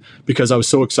the night because I was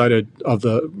so excited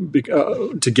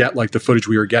to get like the footage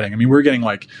we were getting. I mean, we were getting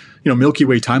like, Milky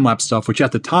Way time-lapse stuff, which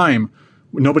at the time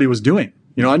nobody was doing.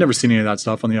 I'd never seen any of that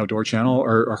stuff on the Outdoor Channel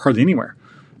or hardly anywhere.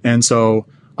 And so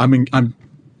I'm on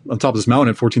top of this mountain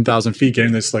at 14,000 feet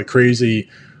getting this like crazy,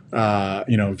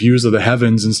 views of the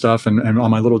heavens and stuff. And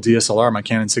on my little DSLR, my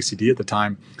Canon 60D at the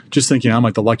time, just thinking I'm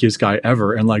like the luckiest guy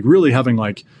ever and like really having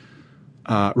like,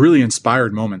 really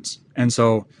inspired moments. And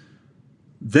so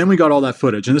then we got all that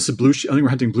footage, and this is blue sheep. I think we're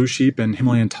hunting blue sheep and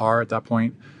Himalayan tahr at that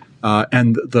point.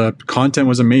 And the content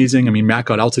was amazing. I mean, Matt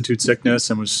got altitude sickness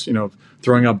and was,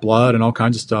 throwing up blood and all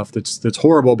kinds of stuff. That's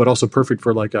horrible, but also perfect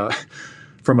for like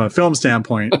from a film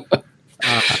standpoint.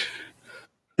 And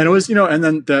it was, and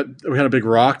then that we had a big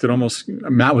rock that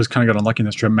Matt was kind of got unlucky in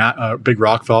this trip. A big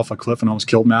rock fell off a cliff and almost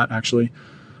killed Matt actually.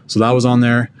 So that was on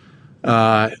there.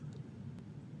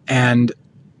 And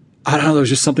I don't know, there was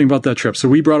just something about that trip. So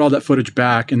we brought all that footage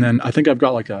back, and then I think I've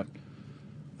got like a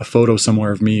photo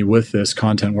somewhere of me with this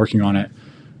content working on it.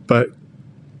 But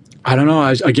I don't know.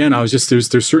 I was just,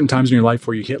 there's certain times in your life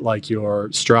where you hit like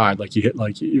your stride, like you hit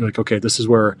like, you're like, okay, this is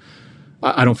where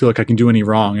I don't feel like I can do any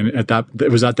wrong. And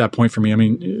it was at that point for me. I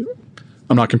mean,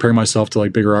 I'm not comparing myself to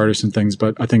like bigger artists and things,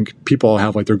 but I think people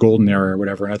have like their golden era or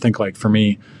whatever. And I think like for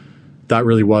me, that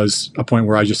really was a point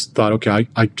where I just thought, okay,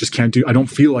 I just can't I don't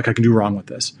feel like I can do wrong with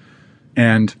this.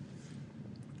 And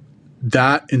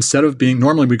that instead of being,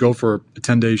 normally we go for a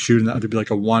 10-day shoot and that would be like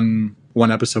a one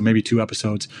episode, maybe 2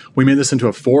 episodes. We made this into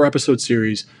a 4-episode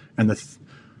series. And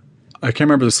I can't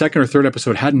remember, the second or third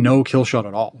episode had no kill shot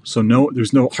at all. So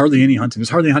there's hardly any hunting. There's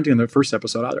hardly any hunting in the first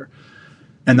episode either.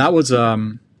 And that was,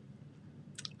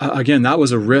 again, that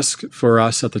was a risk for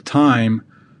us at the time.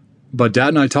 But Dad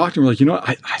and I talked and we're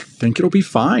like, I think it'll be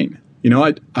fine.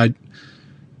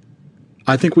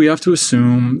 I think we have to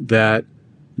assume that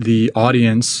the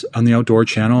audience on the Outdoor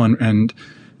Channel and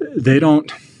they don't,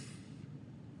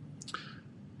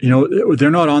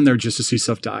 they're not on there just to see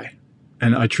stuff die.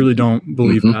 And I truly don't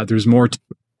believe that. There's more to,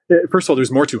 first of all, there's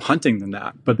more to hunting than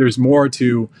that, but there's more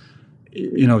to,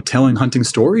 telling hunting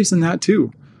stories than that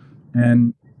too.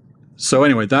 And so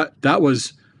anyway, that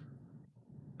was,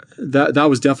 that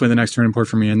was definitely the next turning point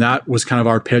for me. And that was kind of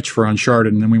our pitch for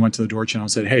Uncharted. And then we went to the Door Channel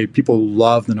and said, hey, people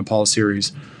love the Nepal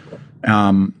series.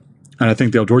 And I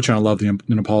think the Door Channel loved the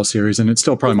Nepal series. And it's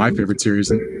still probably my favorite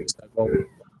series. And we said, well,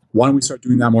 why don't we start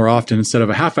doing that more often? Instead of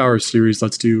a half-hour series,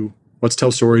 let's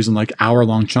tell stories in like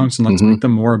hour-long chunks, and let's make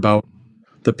them more about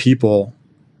the people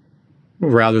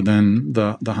rather than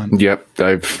the hunt. Yep.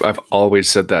 I've always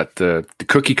said that the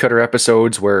cookie cutter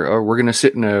episodes where we're going to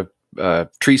sit in a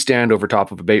tree stand over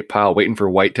top of a bait pile waiting for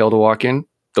whitetail to walk in,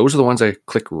 those are the ones I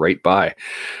click right by.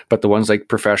 But the ones like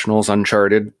Professionals,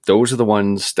 Uncharted, those are the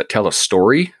ones that tell a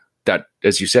story that,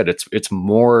 as you said, it's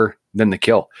more than the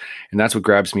kill. And that's what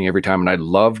grabs me every time. And I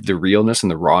love the realness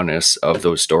and the rawness of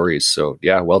those stories. So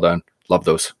yeah, well done. Love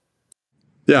those.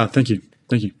 Yeah. Thank you.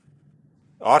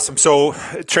 Awesome. So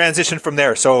transition from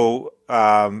there. So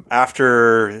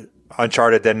after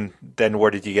Uncharted, then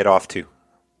where did you get off to?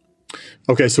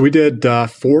 Okay, so we did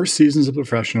 4 seasons of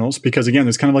Professionals because, again,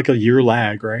 there's kind of like a year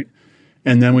lag, right?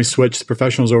 And then we switched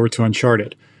Professionals over to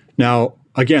Uncharted. Now,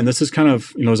 again, this is kind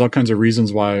of, there's all kinds of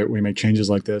reasons why we make changes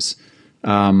like this.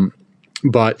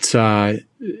 But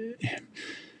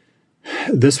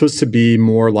this was to be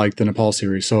more like the Nepal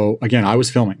series. So, again, I was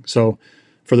filming. So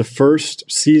for the first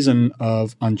season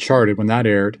of Uncharted, when that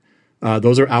aired,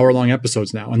 those are hour-long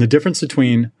episodes now. And the difference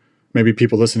between... maybe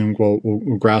people listening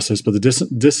will grasp this, but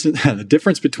the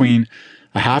difference between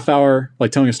a half hour,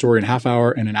 like telling a story in a half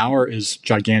hour, and an hour is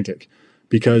gigantic,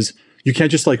 because you can't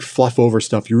just like fluff over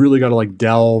stuff. You really got to like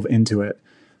delve into it,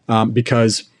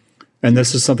 because, and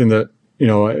this is something that,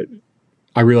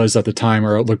 I realized at the time,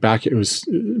 or I look back, it was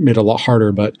made a lot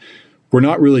harder, but we're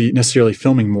not really necessarily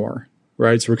filming more,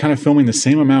 right? So we're kind of filming the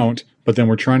same amount, but then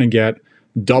we're trying to get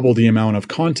double the amount of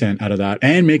content out of that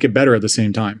and make it better at the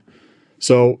same time.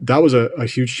 So that was a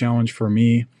huge challenge for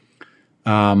me.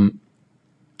 And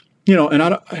I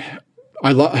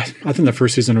think the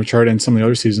first season of Uncharted and some of the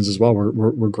other seasons as well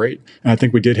were great. And I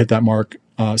think we did hit that mark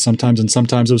sometimes, and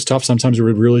sometimes it was tough. Sometimes we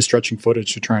were really stretching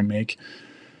footage to try and make,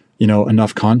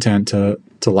 enough content to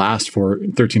last for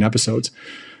 13 episodes.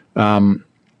 And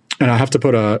I have to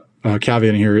put a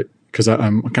caveat in here because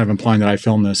I'm kind of implying that I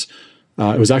filmed this.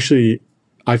 It was actually...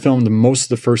 I filmed most of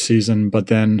the first season, but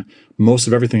then most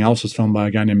of everything else was filmed by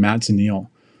a guy named Matt Zanil,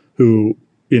 who,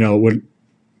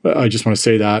 I just want to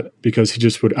say that because he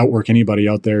just would outwork anybody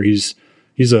out there. He's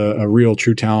a real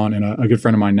true talent and a good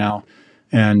friend of mine now.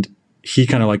 And he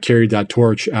kind of like carried that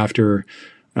torch after,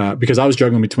 because I was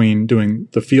juggling between doing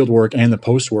the field work and the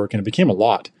post work, and it became a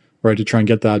lot, right, to try and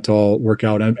get that to all work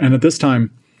out. And at this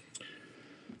time,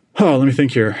 let me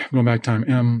think here, going back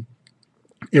time.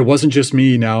 It wasn't just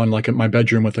me now in like my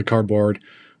bedroom with a cardboard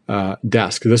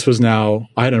desk. This was now,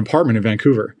 I had an apartment in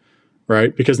Vancouver,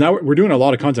 right? Because now we're doing a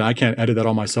lot of content. I can't edit that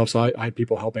all myself. So I had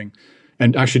people helping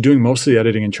and actually doing most of the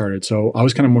editing in Uncharted. So I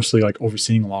was kind of mostly like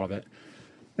overseeing a lot of it.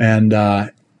 And,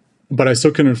 but I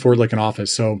still couldn't afford like an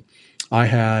office. So I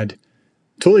had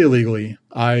totally illegally,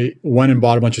 I went and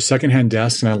bought a bunch of secondhand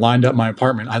desks and I lined up my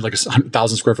apartment. I had like a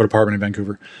 1,000 square foot apartment in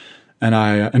Vancouver,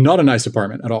 and not a nice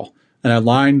apartment at all. And I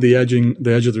lined the edge of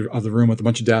the room with a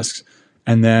bunch of desks.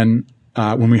 And then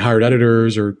when we hired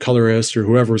editors or colorists or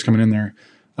whoever was coming in there,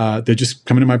 they just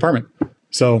come into my apartment.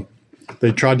 So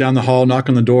they trod down the hall, knock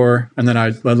on the door, and then I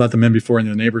let them in before any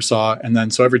of the neighbors saw. And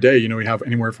then so every day, we have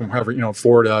anywhere from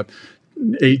 4 to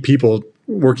 8 people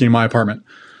working in my apartment.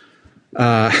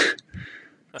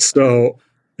 So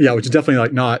yeah, which is definitely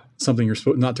like not something you're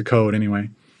supposed not to code anyway.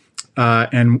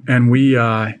 And we.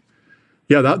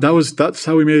 That's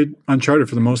how we made Uncharted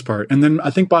for the most part. And then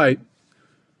I think by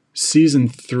season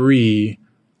 3,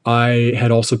 I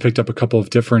had also picked up a couple of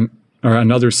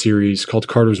another series called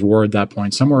Carter's War at that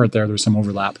point. Somewhere out there was some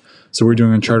overlap. So we're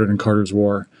doing Uncharted and Carter's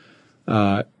War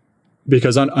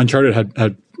because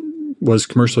Uncharted was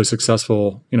commercially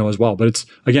successful, as well. But it's,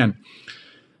 again,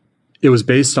 it was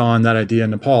based on that idea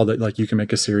in Nepal that like you can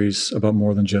make a series about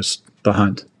more than just the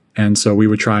hunt. And so we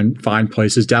would try and find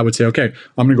places. Dad would say, okay,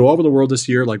 I'm going to go over the world this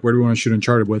year. Like, where do we want to shoot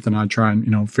Uncharted with? And I'd try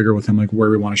and, figure with him, like, where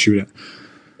we want to shoot it.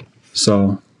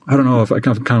 So I don't know if I'm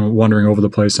kind of wandering over the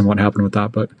place and what happened with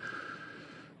that, but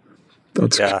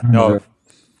that's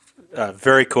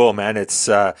very cool, man. It's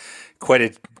quite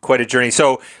a journey.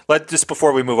 So just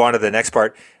before we move on to the next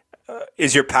part,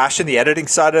 is your passion the editing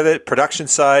side of it, production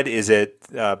side? Is it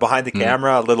behind the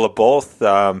camera, a little of both?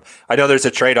 I know there's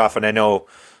a trade-off, and I know,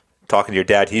 talking to your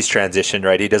dad, he's transitioned,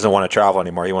 right? He doesn't want to travel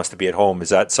anymore. He wants to be at home. Is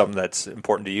that something that's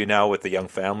important to you now with the young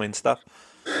family and stuff?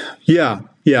 Yeah.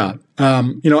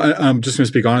 I'm just going to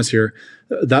speak honest here.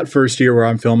 That first year where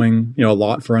I'm filming, a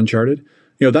lot for Uncharted,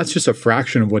 that's just a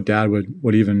fraction of what Dad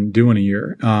would even do in a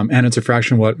year. And it's a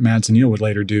fraction of what Matt Zanil would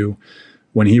later do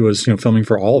when he was, filming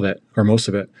for all of it or most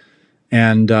of it.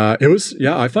 And it was,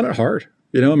 I found it hard.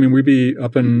 We'd be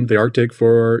up in the Arctic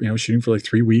for, shooting for like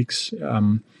 3 weeks.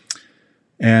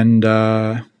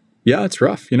 It's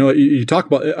rough. You talk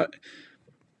about,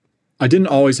 I didn't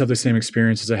always have the same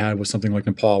experience as I had with something like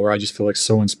Nepal, where I just feel like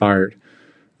so inspired.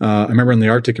 I remember in the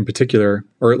Arctic in particular,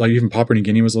 or like even Papua New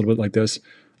Guinea was a little bit like this.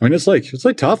 I mean, it's like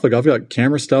tough. Like I've got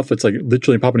camera stuff that's like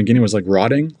literally Papua New Guinea was like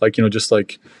rotting, like, just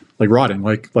like rotting,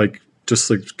 like just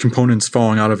like components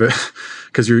falling out of it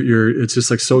because it's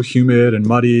just like so humid and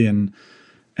muddy and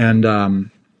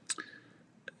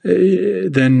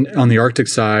then on the Arctic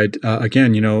side,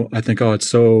 again, I think, it's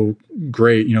so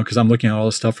great, because I'm looking at all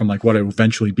this stuff from like what it will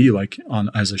eventually be like on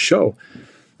as a show.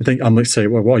 I think I'm like say,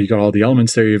 well, you got all the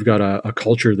elements there. You've got a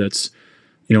culture that's,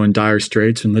 in dire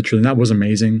straits, and literally that was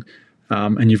amazing.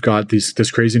 And you've got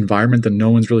this crazy environment that no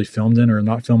one's really filmed in or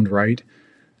not filmed right.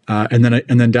 And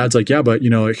then Dad's like, yeah, but you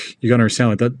got to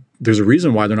understand like that. There's a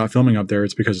reason why they're not filming up there.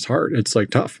 It's because it's hard. It's like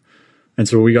tough. And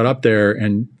so we got up there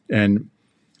and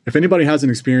if anybody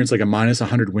hasn't experienced like a minus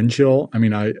 100 wind chill, I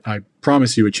mean, I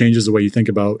promise you it changes the way you think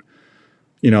about,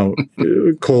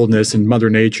 coldness and Mother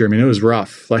Nature. I mean, it was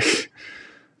rough. Like,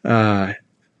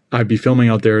 I'd be filming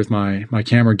out there with my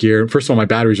camera gear. First of all, my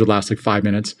batteries would last like 5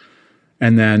 minutes.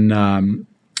 And then,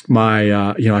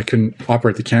 I couldn't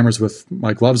operate the cameras with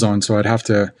my gloves on. So I'd have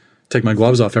to take my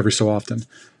gloves off every so often.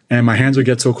 And my hands would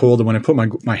get so cold that when I put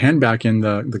my hand back in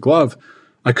the glove,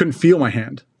 I couldn't feel my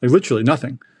hand, like literally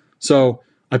nothing. So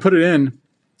I put it in,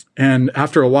 and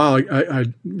after a while, I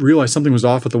realized something was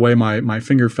off with the way my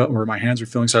finger felt, or my hands were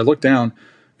feeling. So I looked down,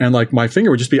 and like my finger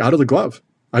would just be out of the glove.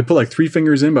 I'd put like 3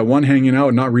 fingers in, but one hanging out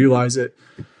and not realize it.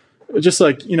 Just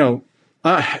like,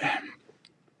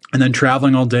 and then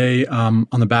traveling all day on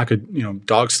the back of,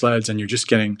 dog sleds, and you're just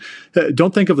getting,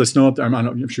 don't think of the snow up there.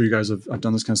 I'm sure you guys have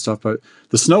done this kind of stuff, but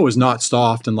the snow is not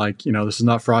soft and like, this is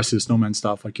not Frosty the Snowman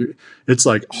stuff. Like it's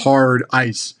like hard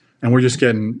ice, and we're just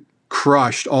getting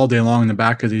crushed all day long in the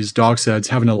back of these dog sleds,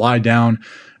 having to lie down.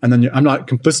 And then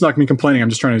this is not me complaining. I'm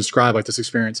just trying to describe like this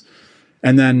experience.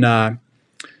 And then, I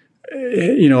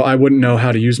wouldn't know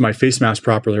how to use my face mask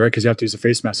properly, right? Because you have to use a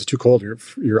face mask. It's too cold.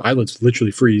 Your eyelids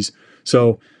literally freeze.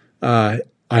 So I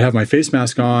have my face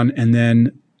mask on, and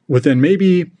then within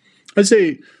maybe, I'd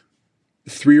say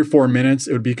 3 or 4 minutes,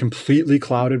 it would be completely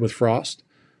clouded with frost.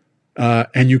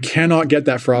 And you cannot get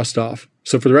that frost off.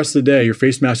 So for the rest of the day, your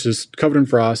face mask is covered in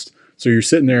frost. So you're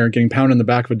sitting there getting pounded in the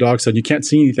back of a dog sled. You can't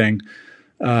see anything.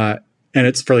 And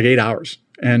it's for like 8 hours.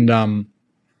 And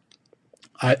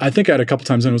I think I had a couple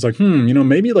times and I was like,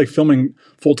 maybe like filming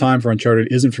full time for Uncharted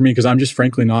isn't for me, because I'm just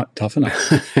frankly not tough enough.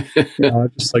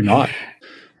 Just like not.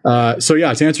 To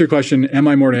answer your question, am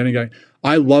I more than any guy?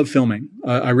 I love filming.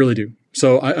 I really do.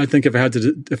 So I think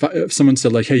if someone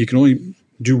said like, hey, you can only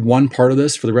do one part of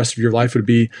this for the rest of your life, it would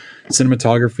be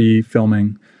cinematography,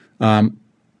 filming.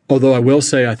 Although I will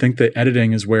say, I think the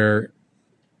editing is where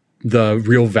the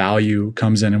real value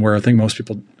comes in, and where I think most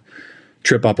people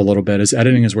trip up a little bit is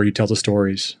editing is where you tell the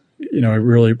stories,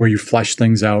 really where you flesh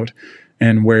things out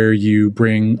and where you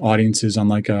bring audiences on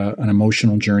like an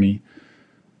emotional journey.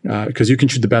 Because you can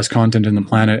shoot the best content in the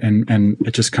planet and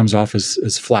it just comes off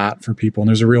as flat for people.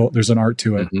 And there's an art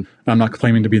to it. Mm-hmm. I'm not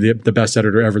claiming to be the best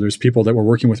editor ever. There's people that were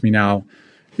working with me now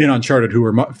in Uncharted who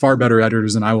are far better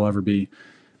editors than I will ever be.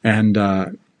 And,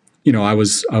 I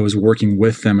was working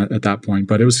with them at that point,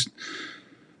 but it was,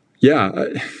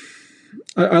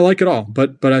 I like it all,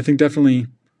 but I think definitely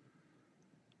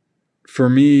for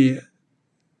me,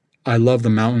 I love the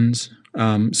mountains.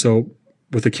 So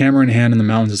with the camera in hand in the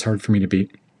mountains, it's hard for me to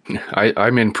beat.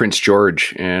 I'm in Prince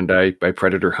George, and I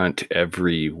predator hunt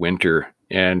every winter.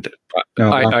 And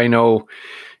I know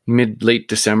late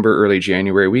December, early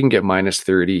January, we can get minus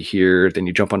 30 here. Then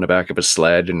you jump on the back of a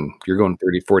sled and you're going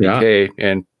 30, 40K.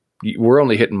 And we're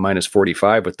only hitting minus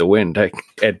 45 with the wind.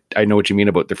 I know what you mean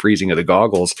about the freezing of the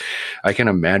goggles. I can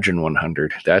imagine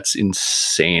 100. That's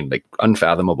insane, like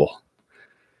unfathomable.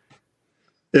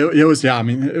 It was.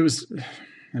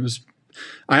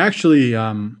 I actually,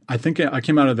 I think I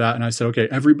came out of that and I said, okay,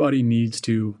 everybody needs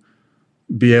to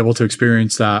be able to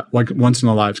experience that like once in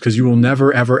their lives, because you will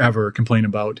never, ever, ever complain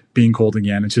about being cold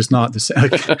again. It's just not the same.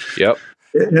 Like, yep.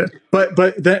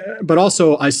 But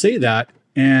also I say that,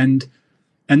 and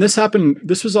this happened.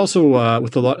 This was also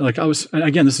with a lot. Like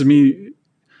again, this is me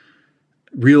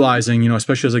realizing,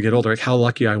 especially as I get older, like how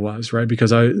lucky I was, right?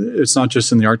 Because it's not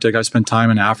just in the Arctic. I spent time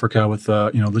in Africa with,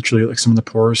 literally like some of the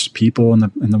poorest people in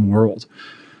the world,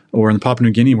 or in Papua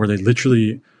New Guinea, where they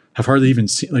literally have hardly even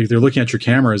seen, like they're looking at your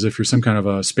camera as if you're some kind of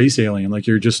a space alien. Like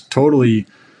you're just totally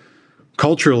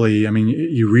culturally, I mean,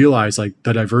 you realize like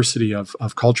the diversity of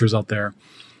cultures out there,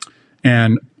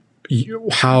 and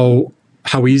how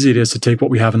easy it is to take what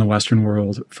we have in the Western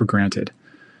world for granted.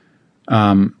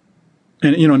 And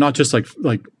not just like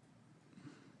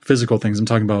physical things. I'm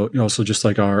talking about also just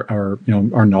like our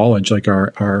knowledge, like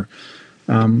our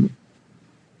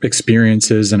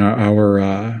experiences and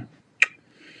our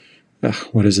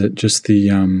what is it? Just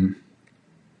the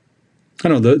I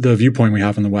don't know, the viewpoint we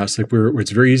have in the West. Like it's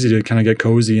very easy to kind of get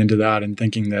cozy into that and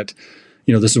thinking that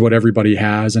this is what everybody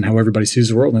has and how everybody sees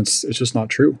the world, and it's just not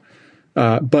true.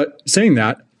 But saying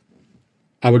that,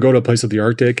 I would go to a place of the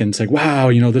Arctic and say,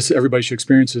 wow, this, everybody should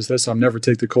experience this. I'll never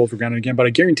take the cold for granted again. But I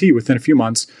guarantee you within a few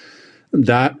months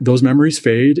that those memories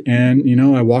fade. And,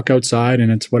 I walk outside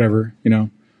and it's whatever,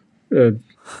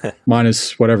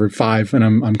 minus whatever 5, and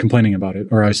I'm complaining about it.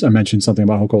 Or I mentioned something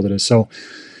about how cold it is. So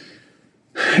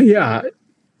yeah,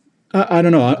 I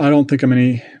don't know. I don't think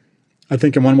I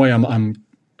think in one way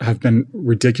I've been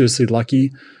ridiculously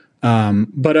lucky.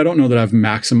 But I don't know that I've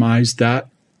maximized that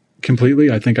completely.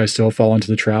 I think I still fall into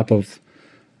the trap of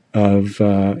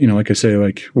like I say,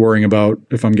 like worrying about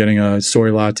if I'm getting a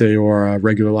soy latte or a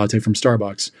regular latte from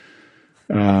Starbucks.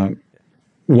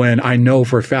 When I know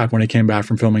for a fact when I came back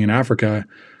from filming in Africa,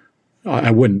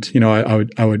 I wouldn't.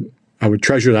 I would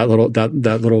treasure that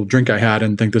little drink I had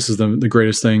and think this is the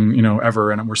greatest thing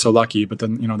ever, and we're so lucky. But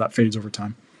then that fades over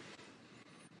time.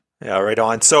 Yeah, right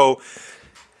on. So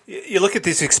you look at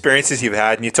these experiences you've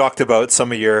had, and you talked about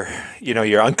some of your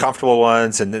uncomfortable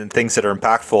ones and then things that are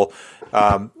impactful.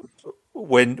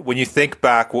 When you think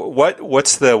back,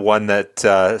 what's the one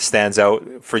that stands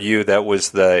out for you that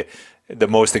was the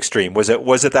most extreme? Was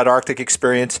it that Arctic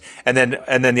experience? And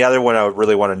then the other one I would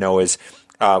really want to know is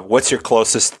what's your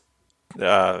closest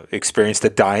experience to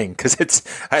dying? Because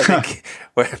I think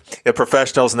the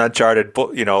professionals and Uncharted,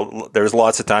 there's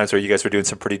lots of times where you guys were doing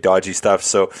some pretty dodgy stuff.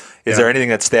 So is there anything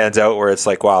that stands out where it's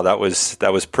like, wow, that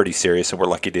was pretty serious and we're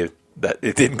lucky that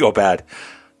it didn't go bad?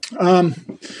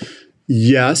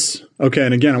 Yes. Okay.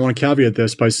 And again, I want to caveat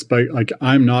this by like,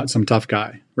 I'm not some tough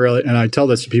guy, really. And I tell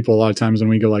this to people a lot of times when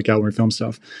we go like out and we film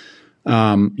stuff.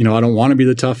 I don't want to be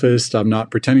the toughest. I'm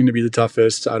not pretending to be the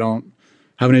toughest. I don't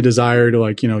have any desire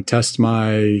to test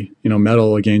my,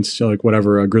 mettle against like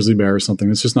whatever, a grizzly bear or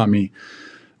something. It's just not me.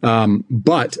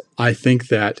 But I think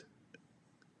that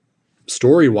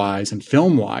story wise and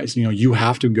film wise, you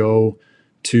have to go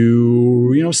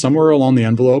to, somewhere along the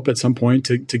envelope at some point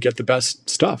to get the best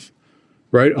stuff,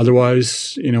 right?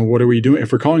 Otherwise, what are we doing?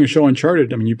 If we're calling a show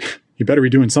Uncharted, I mean, you better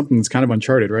be doing something that's kind of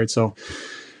Uncharted, right? So,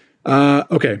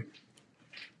 okay.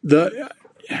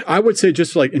 I would say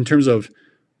just like in terms of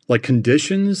like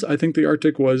conditions, I think the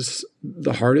Arctic was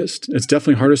the hardest. It's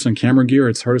definitely hardest on camera gear.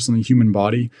 It's hardest on the human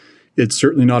body. It's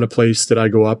certainly not a place that I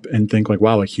go up and think like,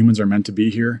 wow, like humans are meant to be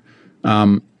here.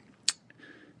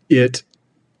 It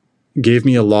gave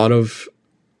me a lot of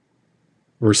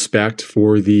respect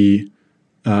for the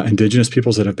indigenous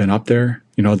peoples that have been up there,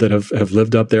 that have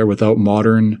lived up there without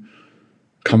modern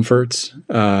comforts.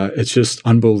 It's just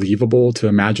unbelievable to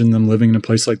imagine them living in a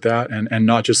place like that and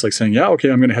not just like saying, yeah, okay,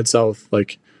 I'm going to head south,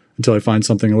 like until I find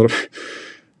something a little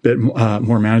bit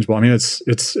more manageable. I mean,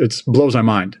 it's blows my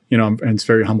mind, and it's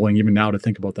very humbling even now to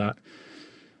think about that.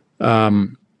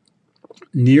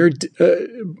 Near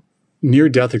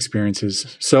death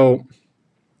experiences. So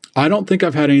I don't think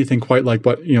I've had anything quite like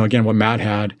what Matt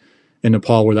had in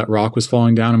Nepal where that rock was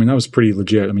falling down. I mean, that was pretty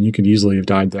legit. I mean, you could easily have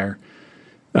died there.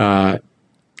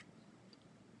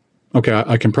 Okay,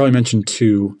 I can probably mention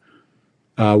 2.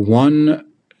 One,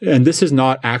 and this is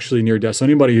not actually near death. So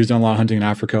anybody who's done a lot of hunting in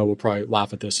Africa will probably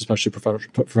laugh at this, especially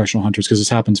professional hunters, because this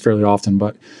happens fairly often.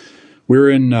 But we were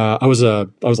in, I was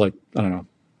like, I don't know,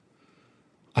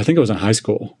 I think I was in high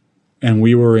school, and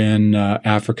we were in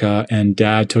Africa, and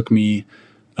Dad took me,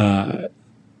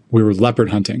 we were leopard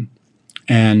hunting.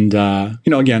 And,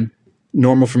 again,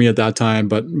 normal for me at that time,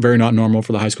 but very not normal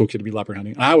for the high school kid to be leopard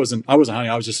hunting. I wasn't hunting.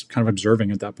 I was just kind of observing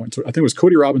at that point. So I think it was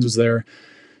Cody Robbins was there.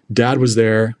 Dad was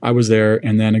there. I was there.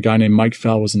 And then a guy named Mike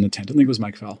Fell was in the tent. I think it was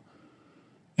Mike Fell.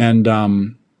 And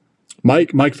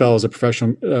Mike Fell is a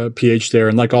professional PH there.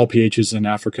 And like all PHs in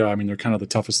Africa, I mean, they're kind of the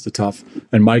toughest of the tough.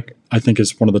 And Mike, I think,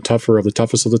 is one of the tougher of the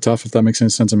toughest of the tough, if that makes any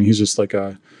sense. I mean, he's just like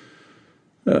as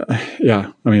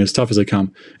tough as they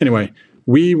come. Anyway,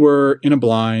 we were in a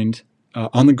blind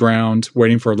on the ground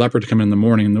waiting for a leopard to come in the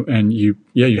morning. And you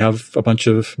have a bunch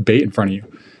of bait in front of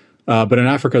you. But in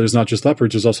Africa, there's not just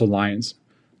leopards, there's also lions.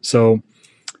 So,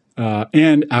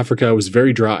 and Africa was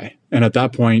very dry. And at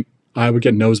that point, I would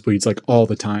get nosebleeds like all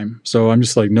the time. So I'm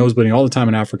just like nosebleeding all the time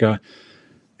in Africa.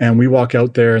 And we walk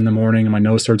out there in the morning and my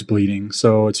nose starts bleeding.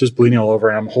 So it's just bleeding all over.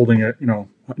 And I'm holding it,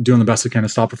 doing the best I can to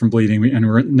stop it from bleeding.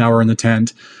 And now we're in the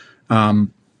tent. But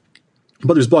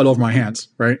there's blood all over my hands,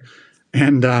 right?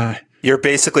 And you're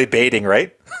basically baiting,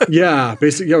 right? Yeah,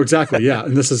 basically. Yeah, exactly. Yeah.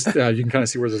 And this is, you can kind of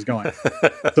see where this is going.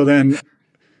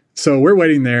 So we're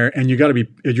waiting there, and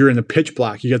you're in the pitch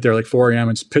black. You get there like 4 a.m.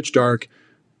 It's pitch dark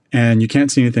and you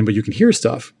can't see anything, but you can hear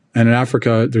stuff. And in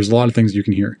Africa, there's a lot of things you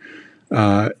can hear.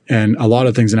 And a lot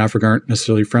of things in Africa aren't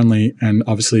necessarily friendly. And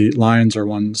obviously lions are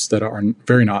ones that are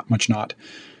very much not.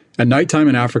 At nighttime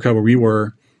in Africa where we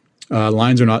were,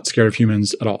 lions are not scared of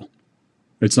humans at all.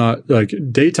 It's not like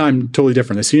daytime, totally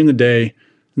different. They see you in the day,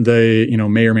 they,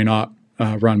 may or may not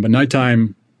run. But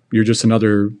nighttime, you're just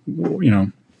another,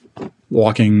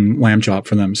 walking lamb chop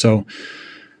for them. So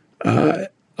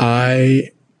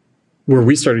where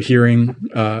we started hearing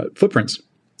footprints,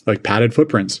 like padded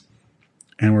footprints.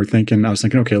 And I was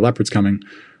thinking, okay, leopard's coming.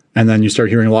 And then you start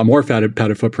hearing a lot more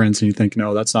padded footprints, and you think,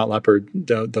 no, that's not leopard.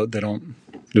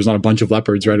 There's not a bunch of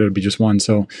leopards, right? It'll be just one.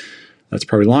 So that's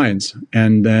probably lions.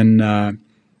 And then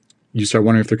you start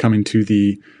wondering if they're coming to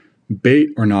the bait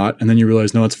or not. And then you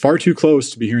realize, no, it's far too close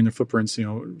to be hearing the footprints,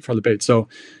 for the bait. So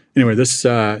anyway,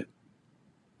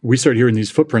 we started hearing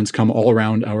these footprints come all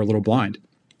around our little blind.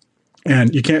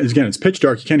 And you can't, again, it's pitch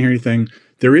dark. You can't hear anything.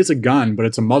 There is a gun, but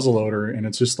it's a muzzle loader, and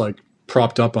it's just like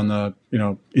propped up on the,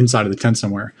 inside of the tent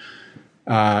somewhere.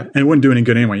 And it wouldn't do any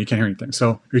good anyway. You can't hear anything.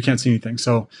 So you can't see anything.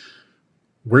 So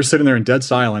we're sitting there in dead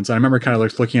silence. I remember kind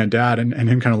of looking at Dad and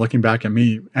him kind of looking back at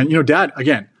me. And, Dad,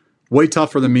 again, way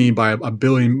tougher than me by a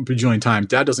bajillion times.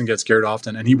 Dad doesn't get scared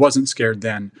often, and he wasn't scared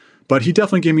then. But he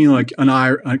definitely gave me like an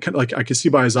eye, like I could see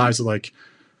by his eyes, like,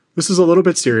 this is a little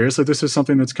bit serious. Like, this is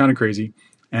something that's kind of crazy.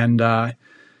 And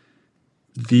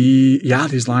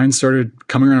these lions started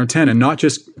coming around our tent, and not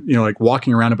just, like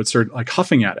walking around it, but started like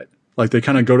huffing at it. Like they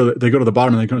kind of go to the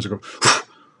bottom, and they kind of go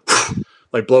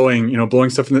like blowing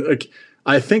stuff in the, like,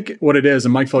 I think what it is,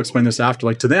 and Mike Fell explained this after,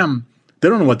 like to them, they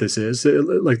don't know what this is.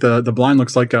 Like the blind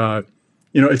looks like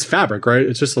it's fabric, right?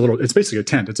 It's just it's basically a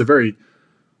tent. It's a very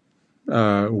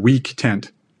weak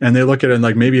tent. And they look at it and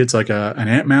like, maybe it's like an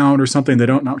ant mound or something.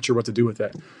 Not sure what to do with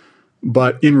it.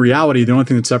 But in reality, the only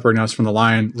thing that's separating us from the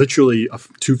lion, literally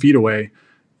 2 feet away,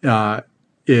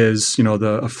 is,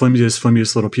 the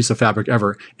flimsiest little piece of fabric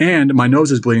ever. And my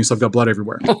nose is bleeding, so I've got blood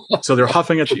everywhere. So they're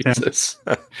huffing at the tent.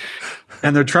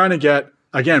 And they're trying to get,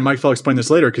 again, Mike Fell explained this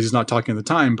later because he's not talking at the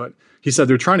time, but he said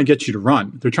they're trying to get you to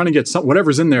run. They're trying to get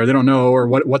whatever's in there. They don't know or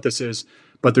what this is,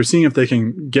 but they're seeing if they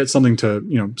can get something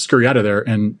to, scurry out of there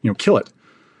and, kill it.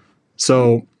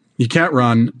 So you can't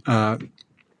run.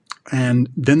 And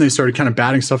then they started kind of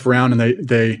batting stuff around, and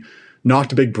they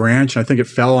knocked a big branch, and I think it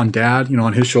fell on Dad,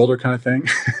 on his shoulder kind of thing.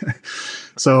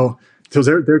 So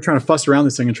they're trying to fuss around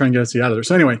this thing and try and get us out of there.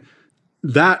 So anyway,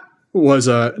 that was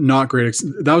a not great.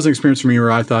 That was an experience for me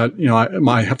where I thought,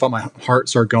 I felt my heart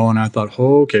start going. I thought,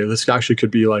 oh, okay, this actually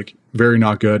could be like very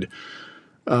not good.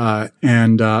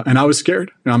 And I was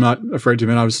scared. I'm not afraid to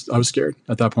admit I was scared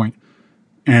at that point.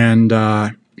 And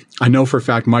I know for a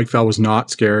fact Mike Fell was not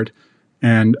scared,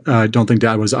 and I don't think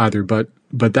Dad was either. But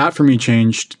that for me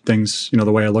changed things.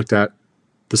 The way I looked at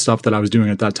the stuff that I was doing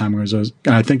at that time. And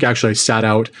I think actually I sat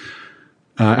out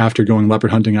after going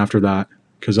leopard hunting after that,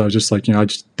 because I was just like,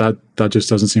 that just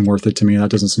doesn't seem worth it to me. That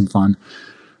doesn't seem fun.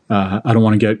 I don't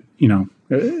want to get,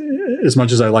 as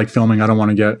much as I like filming, I don't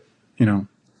want to get,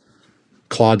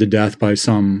 clawed to death by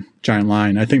some giant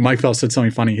lion. I think Mike Fell said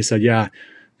something funny. He said, yeah,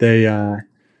 they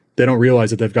don't realize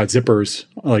that they've got zippers,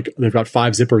 like they've got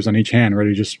 5 zippers on each hand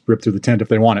ready to just rip through the tent if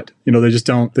they want it. They just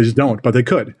don't, but they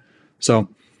could. So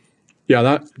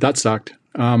yeah, that sucked.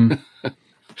 Wow.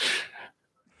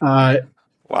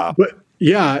 But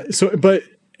yeah, but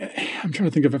I'm trying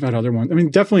to think if I've had other ones. I mean,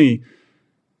 definitely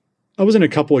I was in a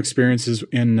couple experiences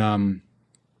in,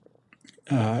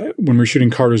 when we were shooting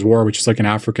Carter's War, which is like an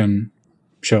African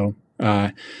show,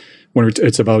 when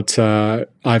it's about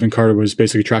Ivan Carter was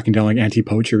basically tracking down like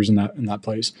anti-poachers in that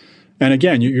place. And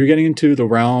again, you're getting into the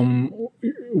realm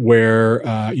where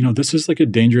this is like a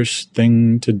dangerous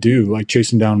thing to do, like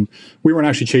chasing down. We weren't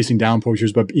actually chasing down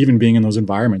poachers, but even being in those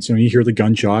environments, you hear the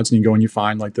gunshots and you go and you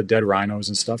find like the dead rhinos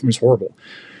and stuff. It was horrible.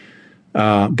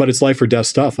 But it's life or death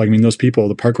stuff. Like, I mean, those people,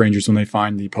 the park rangers, when they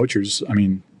find the poachers, I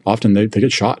mean, often they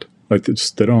get shot. Like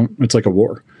it's like a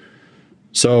war.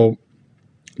 So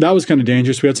that was kind of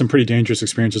dangerous. We had some pretty dangerous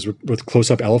experiences with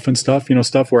close-up elephant stuff,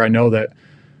 stuff where I know that,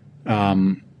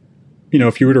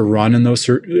 if you were to run in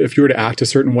if you were to act a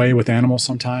certain way with animals,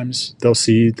 sometimes they'll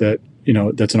see that,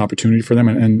 that's an opportunity for them.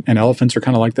 And elephants are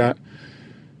kind of like that.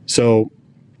 So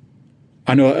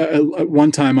I know at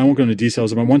one time, I won't go into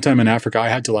details, but one time in Africa, I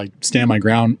had to like stand my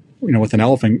ground, with an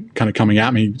elephant kind of coming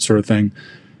at me sort of thing.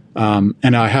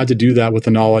 And I had to do that with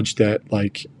the knowledge that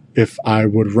like, if I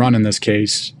would run in this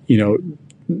case,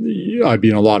 I'd be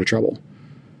in a lot of trouble.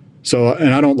 So,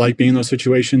 and I don't like being in those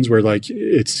situations where like,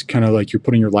 it's kind of like you're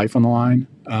putting your life on the line.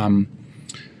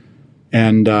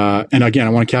 And again, I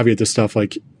want to caveat this stuff.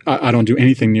 Like, I don't do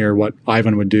anything near what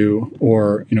Ivan would do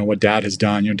or, what Dad has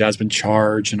done. Dad's been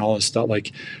charged and all this stuff,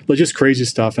 like just crazy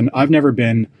stuff. And I've never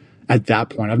been at that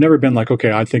point. I've never been like,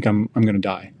 okay, I think I'm going to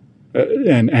die.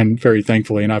 And very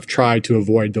thankfully, and I've tried to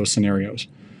avoid those scenarios.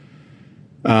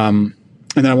 And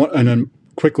then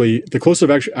quickly, the closest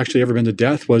I've actually ever been to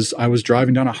death was I was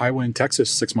driving down a highway in Texas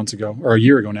 6 months ago, or a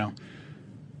year ago now,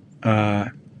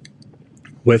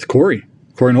 with Corey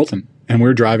Knowlton. And we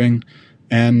were driving,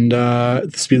 and the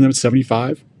speed limit's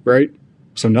 75, right?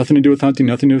 So nothing to do with hunting,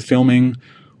 nothing to do with filming.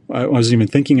 I wasn't even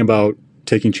thinking about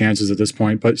taking chances at this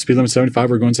point, but speed limit 75,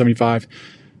 we're going 75.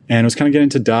 And it was kind of getting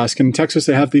to dusk. And in Texas,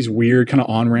 they have these weird kind of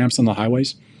on-ramps on the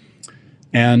highways.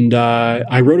 And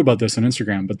I wrote about this on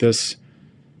Instagram, but this,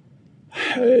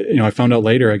 I found out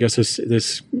later, I guess this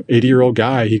 80-year-old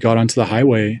guy, he got onto the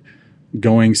highway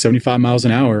going 75 miles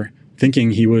an hour,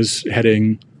 thinking he was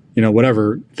heading,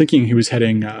 thinking he was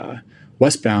heading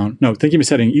westbound. No, thinking he was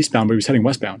heading eastbound, but he was heading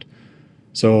westbound.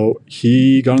 So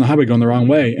he got on the highway going the wrong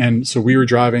way. And so we were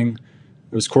driving,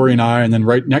 it was Corey and I, and then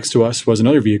right next to us was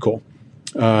another vehicle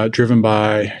driven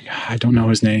by, I don't know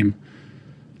his name.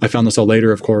 I found this out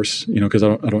later, of course, because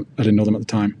I didn't know them at the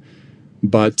time.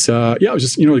 But it was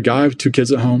just, a guy with 2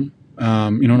 kids at home,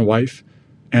 and a wife.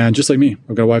 And just like me,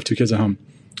 I've got a wife, 2 kids at home.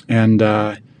 And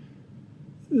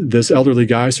this elderly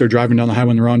guy started driving down the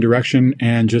highway in the wrong direction,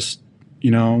 and just,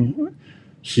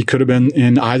 he could have been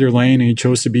in either lane, and he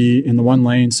chose to be in the one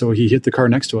lane. So he hit the car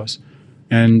next to us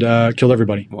and killed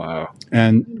everybody. Wow.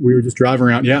 And we were just driving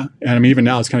around. Yeah. And I mean, even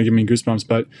now it's kind of giving me goosebumps,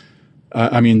 but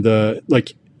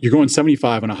you're going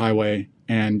 75 on a highway,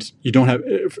 and you don't have,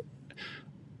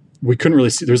 we couldn't really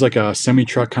see, there's like a semi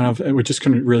truck kind of, we just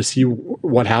couldn't really see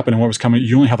what happened and what was coming.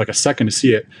 You only have like a second to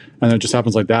see it. And then it just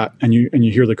happens like that. And you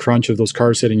hear the crunch of those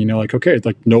cars hitting, like, okay,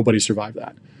 like nobody survived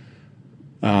that.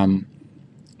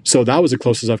 So that was the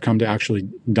closest I've come to actually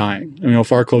dying.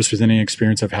 Far closer than any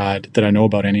experience I've had that I know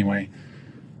about anyway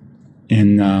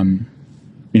in,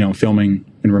 filming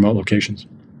in remote locations.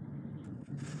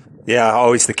 Yeah,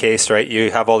 always the case, right?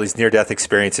 You have all these near-death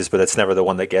experiences, but it's never the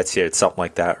one that gets you. It's something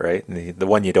like that, right? The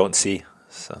one you don't see.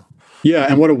 So. Yeah,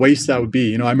 and what a waste that would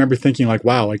be. I remember thinking like,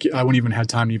 wow, like I wouldn't even have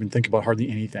time to even think about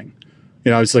hardly anything.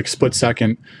 It's like split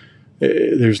second.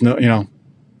 There's no,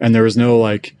 and there was no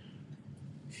like,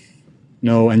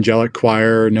 no angelic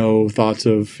choir, no thoughts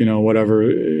of, whatever,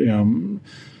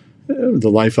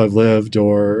 the life I've lived,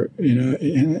 or,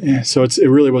 so it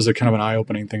really was a kind of an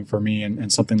eye-opening thing for me,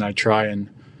 and something that I try and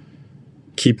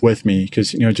keep with me,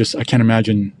 because, just, I can't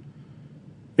imagine,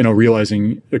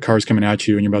 realizing a car's coming at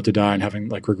you and you're about to die and having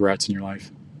like regrets in your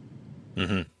life.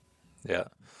 Mm-hmm. Yeah.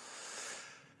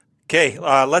 Okay.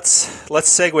 Let's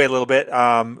segue a little bit.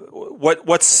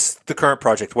 What's the current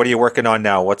project? What are you working on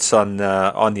now? What's on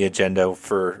the agenda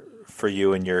for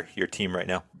you and your team right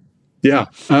now? Yeah.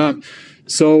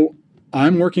 So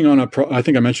I'm working on I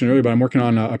think I mentioned earlier, but I'm working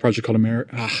on a project called I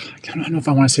don't know if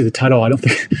I want to say the title. I don't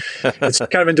think it's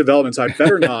kind of in development, so I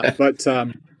better not. But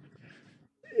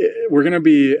we're going to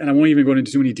be, and I won't even go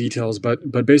into too many details,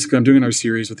 but basically I'm doing another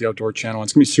series with the Outdoor Channel.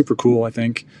 It's going to be super cool, I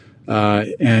think.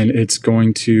 And it's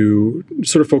going to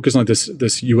sort of focus on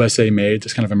this USA made,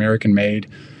 this kind of American made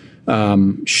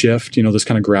shift, this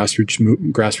kind of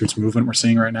grassroots movement we're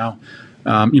seeing right now.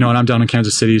 And I'm down in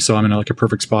Kansas City, so I'm in like a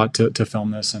perfect spot to film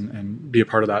this and be a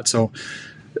part of that. So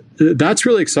that's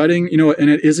really exciting, and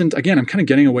it isn't, again, I'm kind of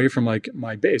getting away from like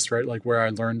my base, right? Like where I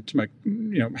learned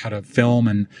how to film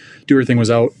and do everything was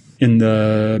out in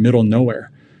the middle of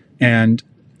nowhere. And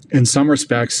in some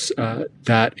respects,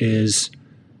 that's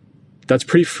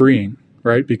pretty freeing,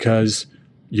 right? Because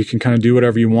you can kind of do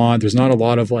whatever you want. There's not a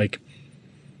lot of like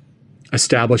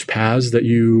established paths that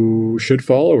you should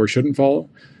follow or shouldn't follow.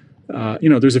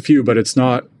 There's a few, but it's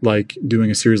not like doing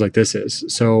a series like this is.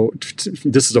 So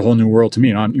this is a whole new world to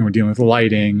me. We're dealing with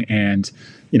lighting and,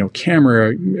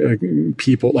 camera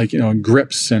people, like,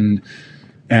 grips and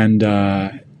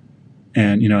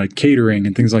catering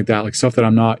and things like that, like stuff that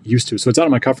I'm not used to. So it's out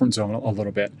of my comfort zone a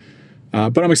little bit.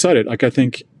 But I'm excited. Like, I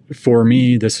think for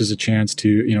me, this is a chance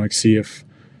to, see if,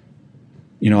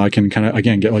 I can kind of,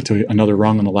 again, get like to another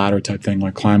rung on the ladder type thing,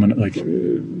 like climb on, like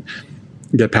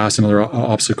get past another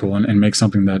obstacle and make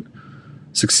something that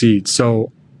succeeds.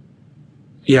 So,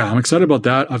 yeah, I'm excited about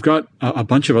that. I've got a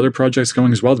bunch of other projects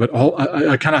going as well, but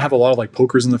I kind of have a lot of like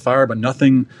pokers in the fire, but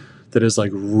nothing that is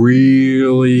like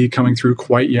really coming through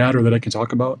quite yet or that I can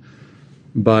talk about.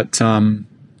 But I'm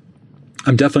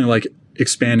definitely like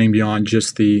expanding beyond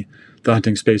just the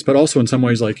hunting space, but also in some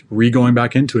ways like going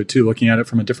back into it too, looking at it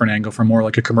from a different angle, from more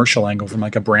like a commercial angle, from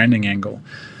like a branding angle,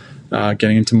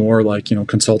 getting into more like,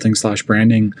 consulting /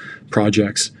 branding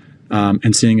projects,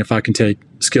 and seeing if I can take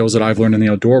skills that I've learned in the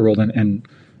outdoor world and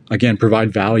again,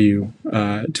 provide value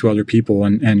to other people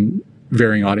and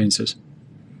varying audiences.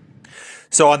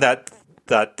 So on that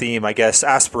theme, I guess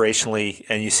aspirationally,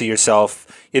 and you see yourself,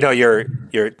 you're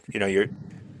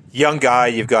young guy,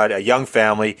 you've got a young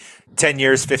family, 10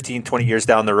 years, 15, 20 years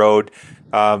down the road.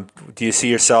 Do you see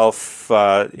yourself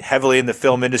heavily in the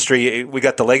film industry? We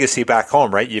got the legacy back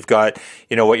home, right? You've got,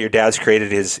 what your dad's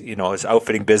created, his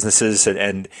outfitting businesses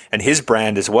and his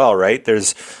brand as well, right?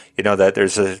 There's,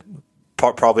 there's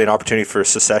probably an opportunity for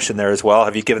secession there as well.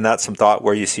 Have you given that some thought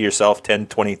where you see yourself 10,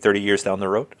 20, 30 years down the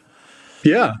road?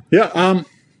 Yeah.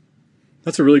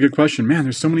 That's a really good question, man.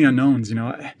 There's so many unknowns,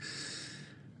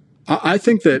 I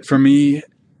think that for me,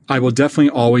 I will definitely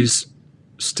always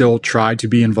still try to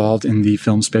be involved in the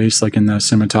film space, like in the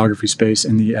cinematography space,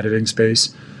 in the editing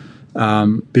space,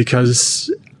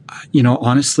 because,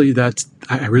 honestly,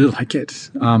 I really like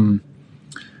it. And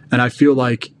I feel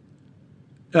like,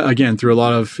 again, through a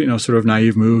lot of, sort of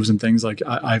naive moves and things, like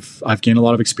I've gained a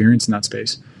lot of experience in that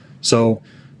space. So,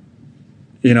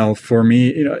 for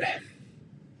me,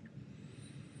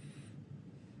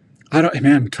 I don't,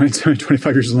 man,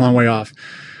 25 years is a long way off.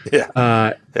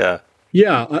 Yeah.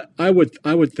 Yeah, I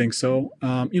would think so.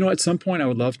 At some point I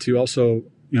would love to also,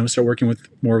 start working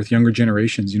with younger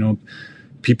generations,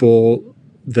 people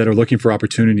that are looking for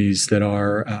opportunities that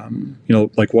are,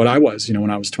 like what I was, when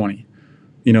I was 20,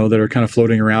 that are kind of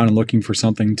floating around and looking for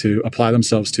something to apply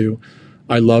themselves to.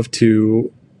 I love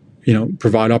to,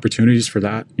 provide opportunities for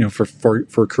that,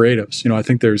 for creatives. I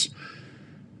think there's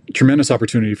tremendous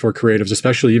opportunity for creatives,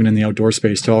 especially even in the outdoor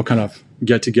space, to all kind of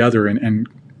get together and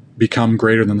become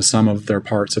greater than the sum of their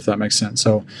parts, if that makes sense.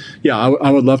 So yeah,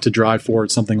 I would love to drive forward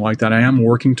something like that. I am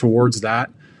working towards that.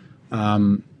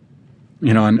 And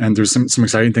there's some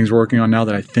exciting things we're working on now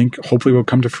that I think hopefully will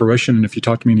come to fruition. And if you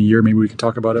talk to me in a year, maybe we can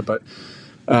talk about it. But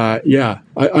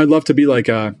I'd love to be like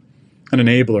an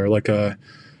enabler, like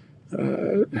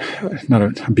not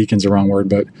a beacon's the wrong word,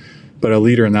 but a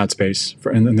leader in that space,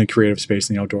 in the creative space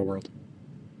in the outdoor world.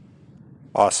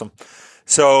 Awesome.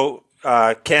 So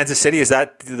Kansas City, is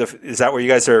that where you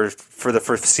guys are for the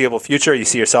foreseeable future? You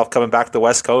see yourself coming back to the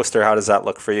West Coast, or how does that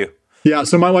look for you? Yeah,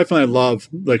 so my wife and I love,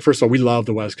 first of all, we love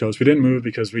the West Coast. We didn't move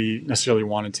because we necessarily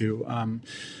wanted to, and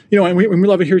we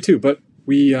love it here too. But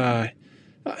my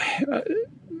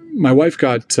wife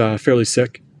got fairly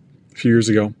sick a few years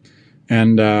ago,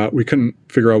 and we couldn't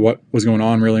figure out what was going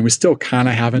on really, and we still kind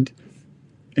of haven't.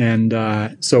 And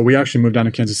so we actually moved down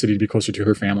to Kansas City to be closer to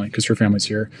her family because her family's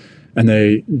here, and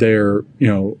they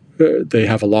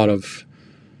have a lot of,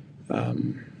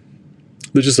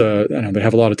 they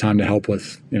have a lot of time to help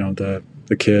with the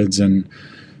kids and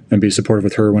be supportive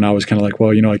with her. When I was kind of like,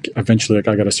 well, eventually I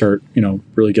got to start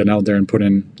really getting out there and put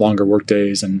in longer work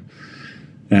days and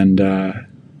doing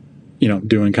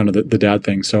kind of the dad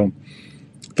thing. So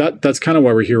that's kind of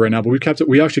why we're here right now. But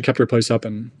we actually kept our place up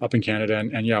in Canada,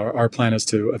 and yeah, our plan is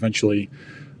to eventually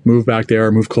move back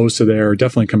there, move close to there, or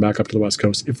definitely come back up to the West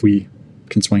Coast if we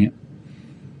can swing it.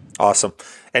 Awesome.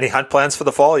 Any hunt plans for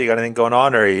the fall? You got anything going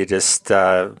on, or are you just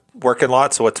working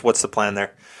lots? So what's the plan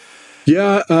there?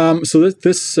 Yeah. So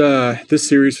this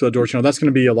series for the Outdoor Channel, that's going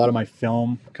to be a lot of my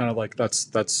film. Kind of like that's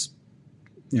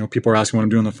people are asking what I'm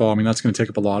doing in the fall. I mean, that's going to take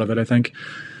up a lot of it, I think.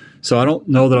 So I don't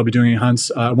know that I'll be doing any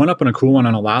hunts. I went up on a cool one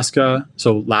on Alaska.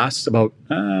 So about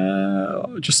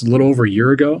just a little over a year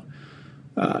ago.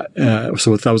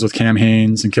 So that was with Cam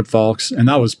Haines and Kip Falks, and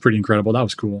that was pretty incredible. That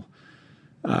was cool.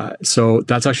 So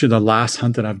that's actually the last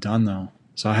hunt that I've done though.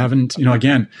 So I haven't,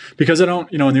 again, because I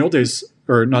don't, in the old days,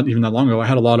 or not even that long ago, I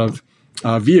had a lot of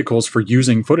vehicles for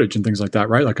using footage and things like that,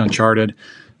 right? Like Uncharted,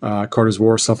 Carter's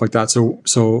War, stuff like that.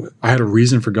 So I had a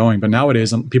reason for going. But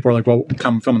nowadays, people are like, well,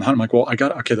 come film the hunt. I'm like, well,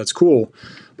 okay, that's cool.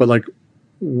 But like,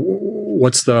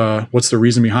 what's the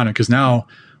reason behind it? Because now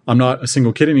I'm not a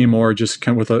single kid anymore, just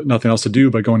kind of with nothing else to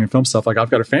do but going and film stuff. Like I've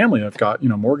got a family, I've got,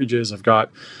 mortgages, I've got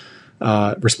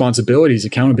responsibilities,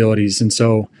 accountabilities. And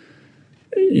so,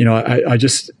 I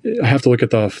have to look at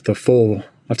the full, I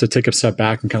have to take a step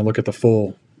back and kind of look at the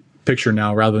full picture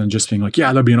now, rather than just being like,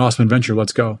 yeah, that'd be an awesome adventure.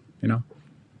 Let's go,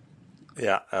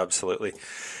 Yeah, absolutely.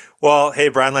 Well, hey,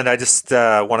 Brian Lind, I just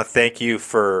want to thank you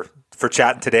for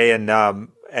chatting today. And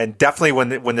and definitely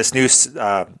when this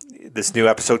new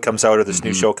episode comes out or this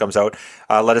new show comes out,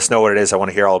 let us know what it is. I want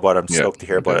to hear all about it. I'm stoked to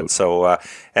hear about it. So,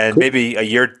 and maybe a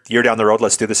year down the road,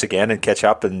 let's do this again and catch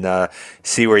up and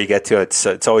see where you get to.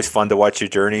 It's always fun to watch your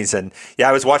journeys. And yeah,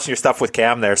 I was watching your stuff with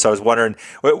Cam there, so I was wondering,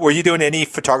 were you doing any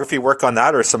photography work on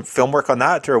that or some film work on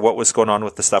that, or what was going on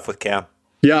with the stuff with Cam?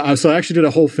 Yeah, so I actually did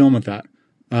a whole film with that.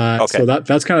 So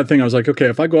that's kind of thing. I was like, okay,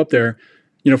 if I go up there,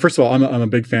 first of all, I'm a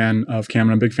big fan of Cam,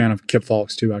 and I'm a big fan of Kip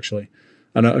Fulks too, actually.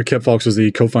 And Kip Fulks was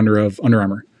the co-founder of Under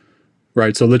Armour,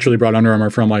 right? So literally brought Under Armour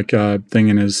from like a thing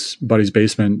in his buddy's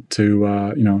basement to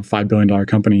 $5 billion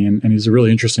company, and he's a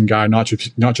really interesting guy, not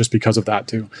just because of that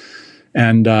too.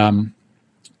 And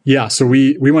so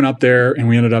we went up there, and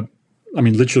we ended up,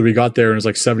 literally we got there and it was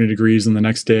like 70 degrees, and the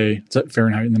next day,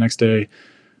 Fahrenheit, and the next day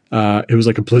it was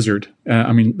like a blizzard.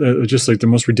 Just like the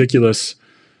most ridiculous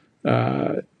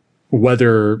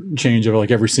weather change I've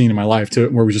like ever seen in my life, to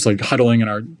where we're just like huddling in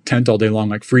our tent all day long,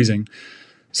 like freezing.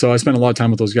 So I spent a lot of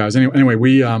time with those guys. Anyway,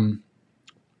 we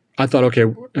I thought, okay,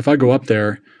 if I go up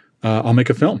there, I'll make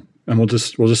a film, and we'll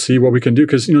just see what we can do,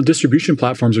 because distribution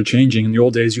platforms are changing. In the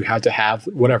old days, you had to have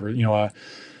whatever,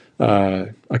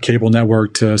 a cable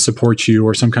network to support you,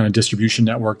 or some kind of distribution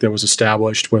network that was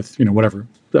established with whatever.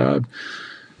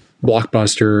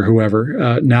 Blockbuster,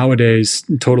 whoever. Nowadays,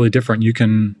 totally different. You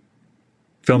can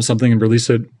film something and release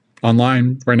it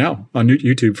online right now on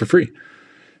YouTube for free.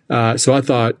 So I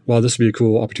thought, well, this would be a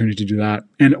cool opportunity to do that.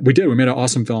 And we did. We made an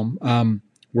awesome film.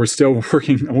 We're still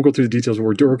working. I won't go through the details, but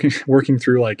we're working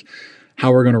through like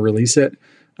how we're going to release it,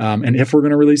 and if we're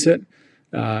going to release it.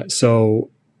 So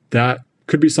that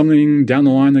could be something down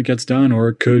the line that gets done, or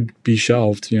it could be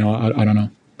shelved. I don't know,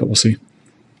 but we'll see.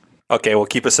 Okay, well,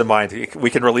 keep us in mind. We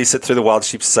can release it through the Wild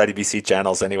Sheep Society BC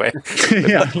channels anyway.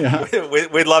 yeah.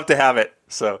 We'd love to have it.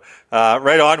 So,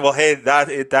 right on. Well, hey, that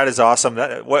is awesome.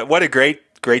 What a great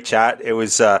chat. It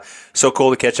was so cool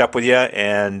to catch up with you,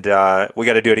 and we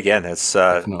got to do it again. It's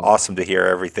awesome to hear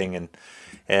everything,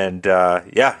 and got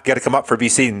to come up for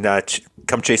BC and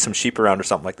come chase some sheep around or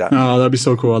something like that. Oh, that'd be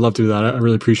so cool. I'd love to do that. I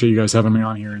really appreciate you guys having me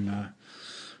on here, and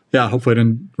hopefully I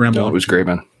didn't ramble. No, it was great,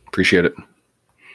 man. Appreciate it.